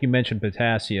 I don't think you mentioned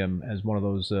potassium as one of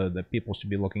those that people should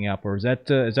be looking out for. Is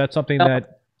that something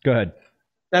that? Go ahead.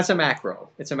 That's a macro.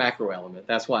 It's a macro element.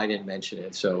 That's why I didn't mention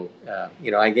it. So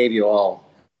I gave you all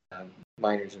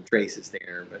minors and traces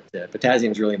there, but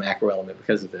potassium is really a macro element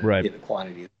because of the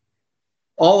quantity.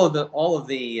 All of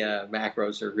the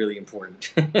macros are really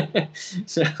important.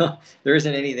 So there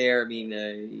isn't any there. I mean,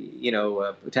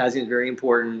 potassium is very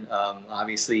important.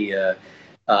 Obviously,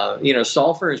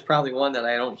 sulfur is probably one that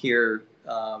I don't hear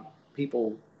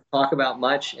people talk about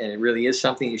much, and it really is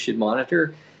something you should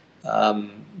monitor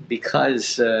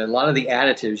because a lot of the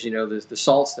additives, the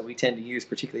salts that we tend to use,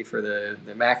 particularly for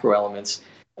the macro elements,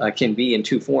 can be in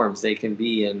two forms. They can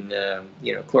be in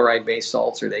chloride-based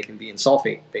salts, or they can be in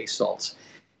sulfate-based salts.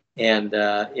 And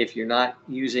if you're not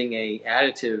using a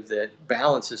additive that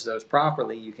balances those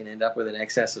properly, you can end up with an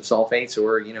excess of sulfates,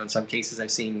 or in some cases,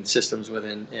 I've seen systems with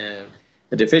a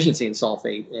deficiency in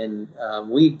sulfate, and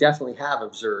we definitely have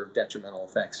observed detrimental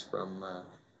effects from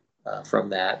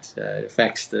that. It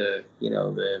affects the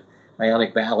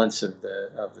ionic balance of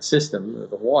the system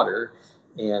of the water,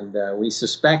 and we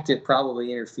suspect it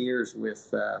probably interferes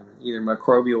with either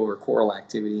microbial or coral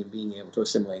activity and being able to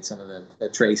assimilate some of the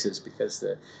traces, because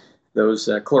those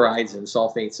chlorides and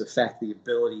sulfates affect the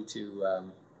ability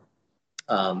to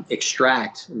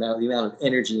extract the amount of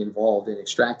energy involved in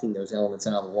extracting those elements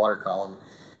out of the water column.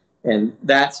 And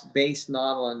that's based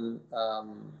not on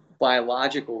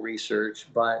biological research,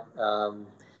 but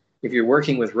if you're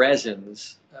working with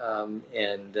resins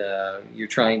and you're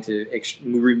trying to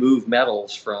remove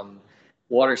metals from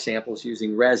water samples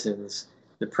using resins,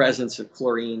 the presence of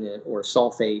chlorine or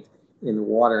sulfate in the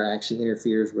water actually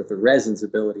interferes with the resin's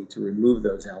ability to remove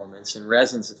those elements. And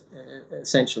resins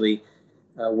essentially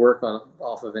work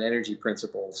off of an energy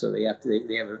principle, so they have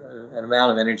an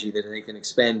amount of energy that they can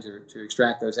expend to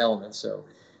extract those elements. So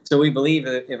we believe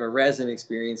that if a resin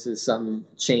experiences some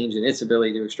change in its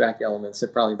ability to extract elements,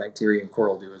 that probably bacteria and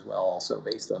coral do as well, also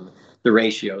based on the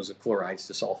ratios of chlorides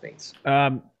to sulfates.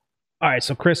 All right,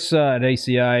 so Chris at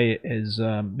ACI has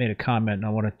made a comment, and I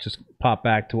want to just pop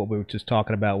back to what we were just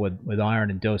talking about with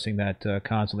iron and dosing that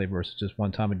constantly versus just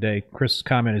one time a day. Chris'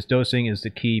 comment is dosing is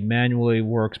the key. Manually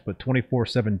works, but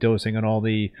 24/7 dosing on all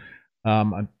the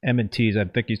M&Ts, I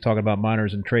think he's talking about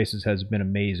minors and traces, has been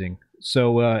amazing.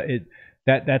 So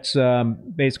that's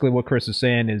basically what Chris is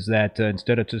saying, is that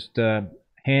instead of just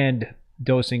hand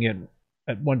dosing it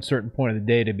at one certain point of the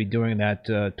day, to be doing that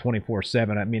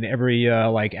 24/7. I mean, every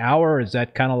like hour, is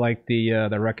that kind of like the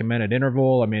recommended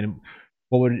interval? I mean,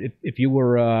 what would, if you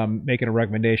were making a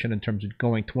recommendation in terms of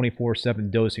going 24/7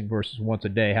 dosing versus once a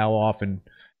day, how often,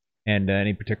 and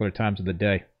any particular times of the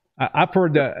day? I've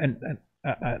heard that, and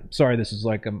sorry, this is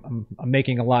like I'm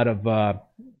making a lot of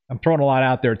I'm throwing a lot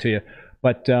out there to you,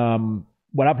 but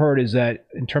what I've heard is that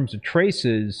in terms of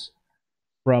traces,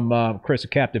 from Chris at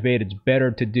Captivate, it's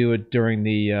better to do it during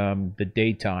the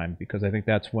daytime, because I think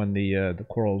that's when the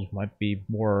corals might be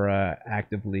more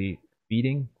actively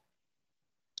feeding.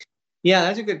 Yeah,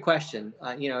 that's a good question.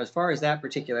 As far as that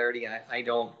particularity, I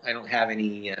don't have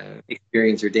any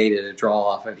experience or data to draw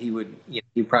off of. He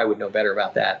probably would know better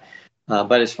about that.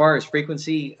 But as far as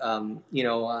frequency,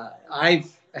 I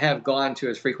have gone to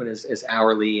as frequent as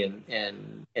hourly, and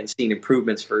seen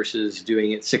improvements versus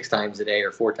doing it 6 times a day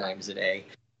or 4 times a day.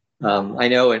 I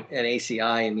know at ACI,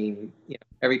 I mean,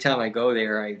 every time I go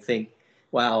there, I think,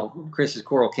 wow, Chris's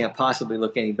coral can't possibly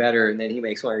look any better. And then he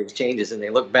makes one of these changes and they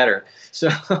look better. So,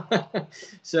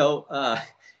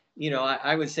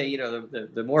 I would say,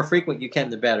 the more frequent you can,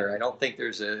 the better. I don't think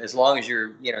as long as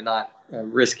you're, not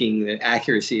risking the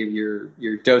accuracy of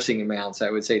your dosing amounts, I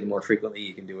would say the more frequently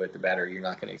you can do it, the better. You're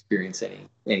not going to experience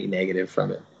any negative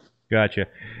from it. Gotcha.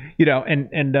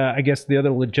 And I guess the other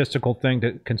logistical thing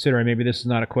to consider, and maybe this is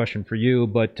not a question for you,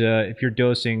 but if you're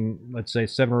dosing, let's say,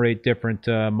 7 or 8 different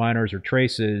minors or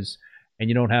traces, and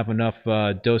you don't have enough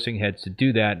dosing heads to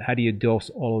do that, how do you dose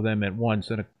all of them at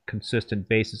once on a consistent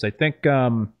basis? I think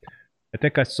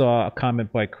I saw a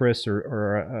comment by Chris,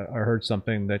 or I heard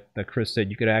something that Chris said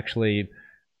you could actually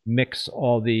mix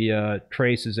all the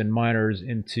traces and minors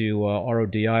into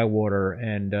RODI water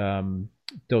and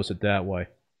dose it that way.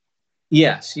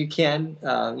 Yes, you can.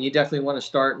 You definitely want to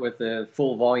start with a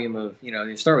full volume of,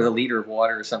 you start with a liter of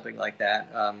water or something like that.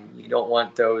 You don't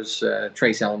want those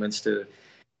trace elements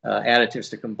additives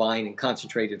to combine in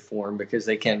concentrated form, because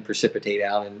they can precipitate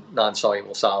out in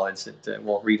non-soluble solids that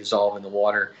won't redissolve in the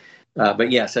water.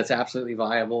 But yes, that's absolutely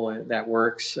viable. That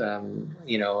works. I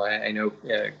know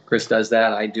Chris does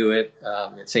that. I do it.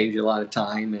 It saves you a lot of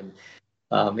time, and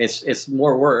it's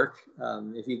more work.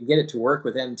 If you can get it to work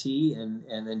with MT and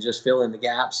then just fill in the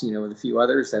gaps, with a few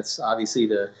others, that's obviously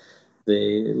the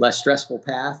less stressful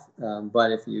path.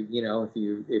 But if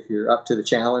you're up to the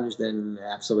challenge, then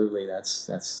absolutely,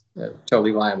 that's a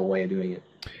totally viable way of doing it.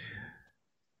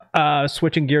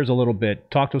 Switching gears a little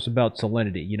bit, talk to us about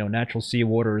salinity. Natural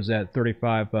seawater is at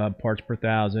 35 parts per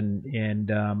thousand, and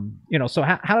so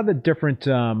how do the different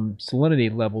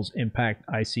salinity levels impact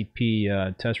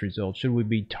ICP test results? Should we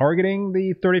be targeting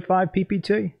the 35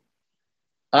 ppt?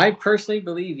 I personally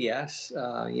believe yes.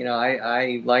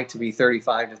 I like to be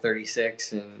 35 to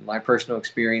 36, and my personal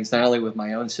experience, not only with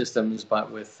my own systems,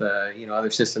 but with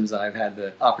other systems that I've had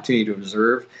the opportunity to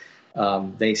observe.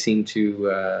 They seem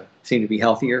to be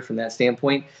healthier from that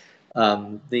standpoint.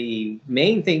 The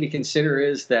main thing to consider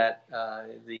is that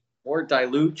the more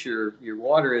dilute your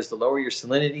water is, the lower your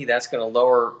salinity. That's going to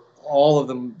lower all of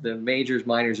the majors,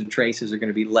 minors, and traces are going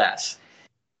to be less.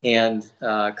 And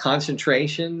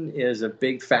concentration is a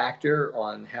big factor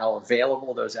on how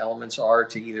available those elements are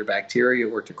to either bacteria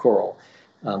or to coral.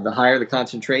 The higher the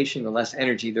concentration, the less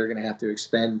energy they're going to have to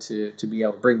expend to be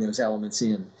able to bring those elements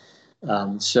in.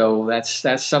 So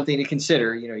that's something to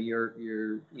consider.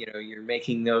 You're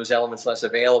making those elements less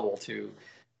available to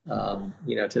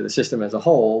to the system as a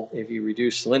whole if you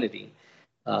reduce salinity.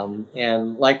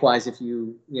 And likewise, if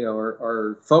you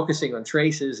are focusing on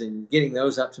traces and getting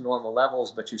those up to normal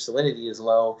levels, but your salinity is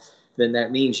low, then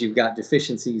that means you've got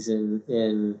deficiencies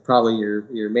in probably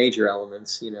your major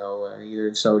elements, either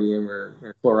in sodium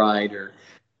or chloride or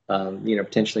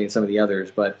potentially in some of the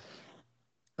others. But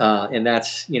and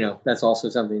that's also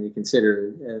something to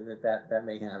consider, that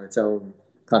may have its own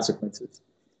consequences.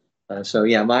 So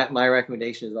yeah, my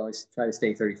recommendation is always try to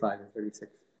stay 35 and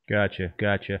 36. Gotcha.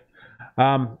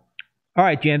 All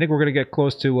right, Jan, I think we're gonna get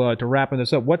close to wrapping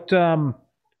this up. What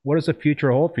does the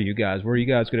future hold for you guys? Where do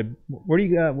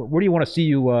you want to see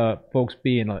you folks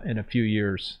be in a few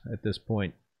years at this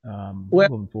point?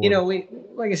 Well, we,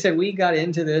 like I said, we got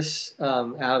into this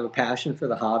out of a passion for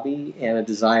the hobby and a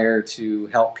desire to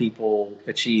help people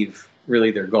achieve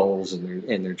really their goals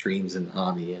and their dreams in the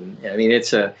hobby. And I mean,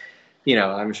 it's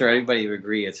I'm sure everybody would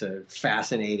agree it's a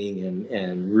fascinating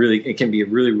and really, it can be a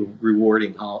really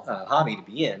rewarding hobby to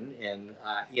be in. And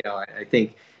I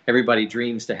think everybody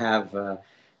dreams to have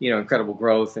incredible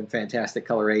growth and fantastic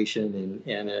coloration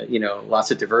and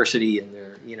lots of diversity in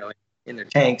their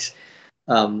tanks.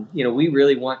 We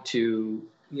really want to,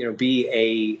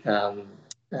 be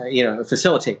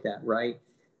facilitate that, right?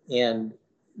 And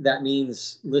that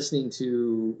means listening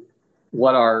to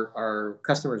what our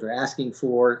customers are asking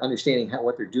for, understanding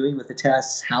what they're doing with the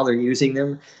tests, how they're using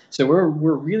them. So we're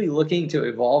really looking to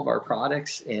evolve our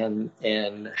products and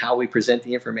how we present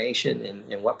the information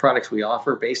and what products we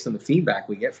offer based on the feedback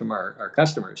we get from our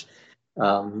customers.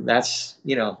 That's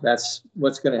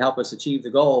what's going to help us achieve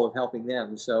the goal of helping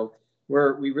them. So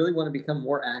we really want to become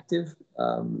more active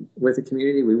with the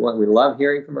community. We love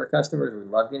hearing from our customers.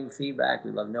 We love getting feedback.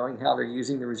 We love knowing how they're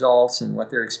using the results and what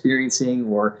they're experiencing,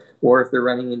 or if they're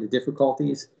running into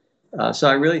difficulties. So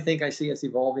I really think I see us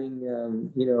evolving,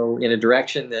 in a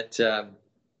direction that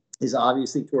is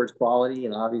obviously towards quality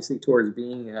and obviously towards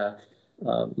being,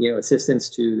 assistance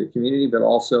to the community. But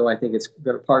also, I think it's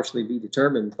going to partially be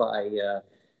determined by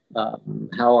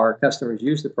how our customers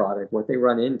use the product, what they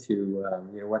run into,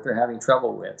 what they're having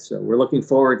trouble with. So we're looking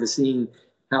forward to seeing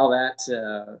how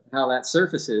that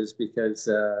surfaces, because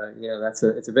it's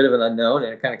a bit of an unknown,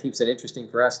 and it kind of keeps it interesting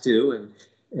for us too,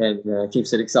 and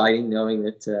keeps it exciting knowing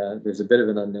that there's a bit of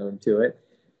an unknown to it.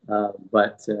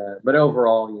 But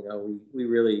overall, we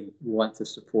really want to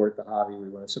support the hobby. We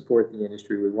want to support the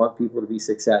industry. We want people to be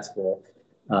successful.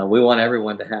 We want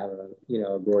everyone to have a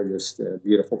gorgeous,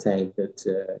 beautiful tank that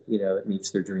that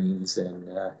meets their dreams, and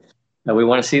we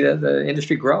want to see the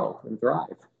industry grow and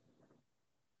thrive.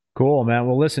 Cool, man.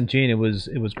 Well, listen, Gene, it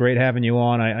was great having you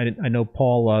on. I know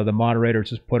Paul, the moderator,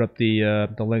 just put up the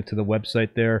link to the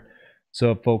website there,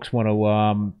 so if folks want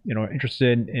to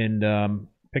interested in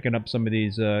picking up some of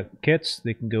these kits,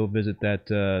 they can go visit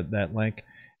that link,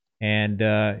 and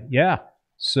yeah.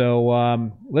 So,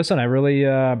 listen, I really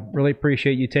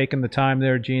appreciate you taking the time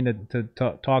there, Gene, to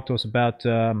talk to us about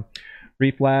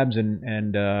Reef Labs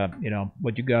and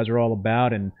what you guys are all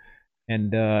about, and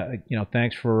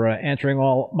thanks for answering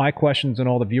all my questions and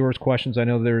all the viewers' questions. I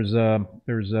know there's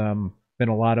been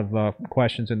a lot of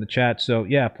questions in the chat. So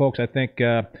yeah, folks, I think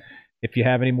if you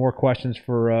have any more questions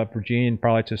for Gene,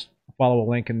 probably just follow a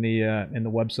link in the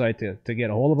website to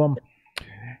get a hold of them.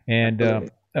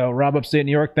 And Rob, upstate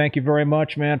New York, thank you very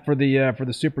much, man, for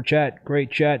the super chat. Great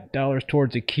chat. $1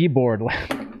 towards a keyboard.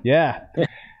 Yeah.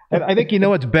 I think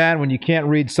it's bad when you can't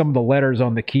read some of the letters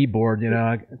on the keyboard.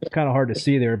 It's kind of hard to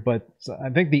see there, but I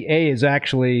think the A is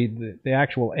actually the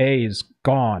actual A is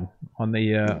gone on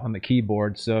the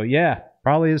keyboard. So yeah,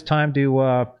 probably is time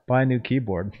to buy a new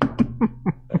keyboard.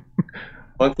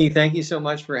 Well, Keith, thank you so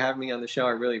much for having me on the show.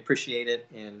 I really appreciate it,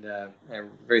 and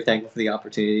I'm very thankful for the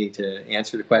opportunity to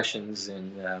answer the questions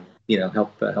and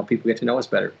help people get to know us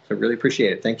better. So really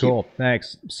appreciate it. Thank you. Cool,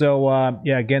 thanks. So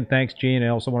yeah, again, thanks, Gene. I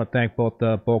also want to thank both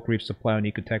Bulk Reef Supply and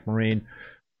Ecotech Marine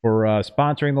for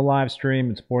sponsoring the live stream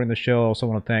and supporting the show. I also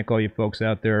want to thank all you folks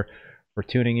out there for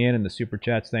tuning in and the super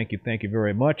chats. Thank you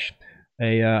very much.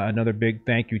 Another big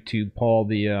thank you to Paul,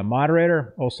 the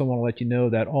moderator. Also want to let you know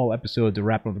that all episodes of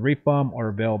Rapping with the Reef Bum are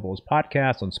available as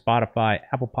podcasts on Spotify,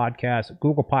 Apple Podcasts,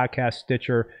 Google Podcasts,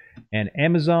 Stitcher, and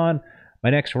Amazon. My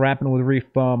next Rapping with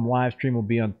Reef Bum live stream will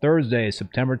be on Thursday,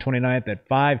 September 29th at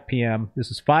 5 p.m.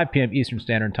 This is 5 p.m. Eastern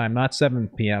Standard Time, not 7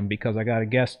 p.m. because I got a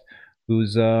guest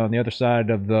who's on the other side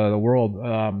of the world,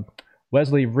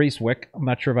 Wesley Vrieswick. I'm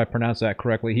not sure if I pronounced that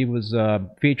correctly. He was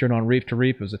featured on Reef to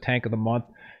Reef as a Tank of the Month.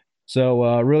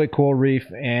 So really cool reef,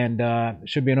 and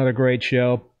should be another great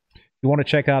show. If you want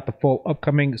to check out the full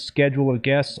upcoming schedule of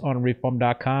guests on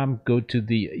reefbum.com, go to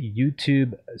the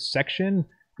YouTube section.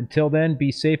 Until then,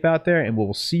 be safe out there, and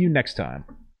we'll see you next time.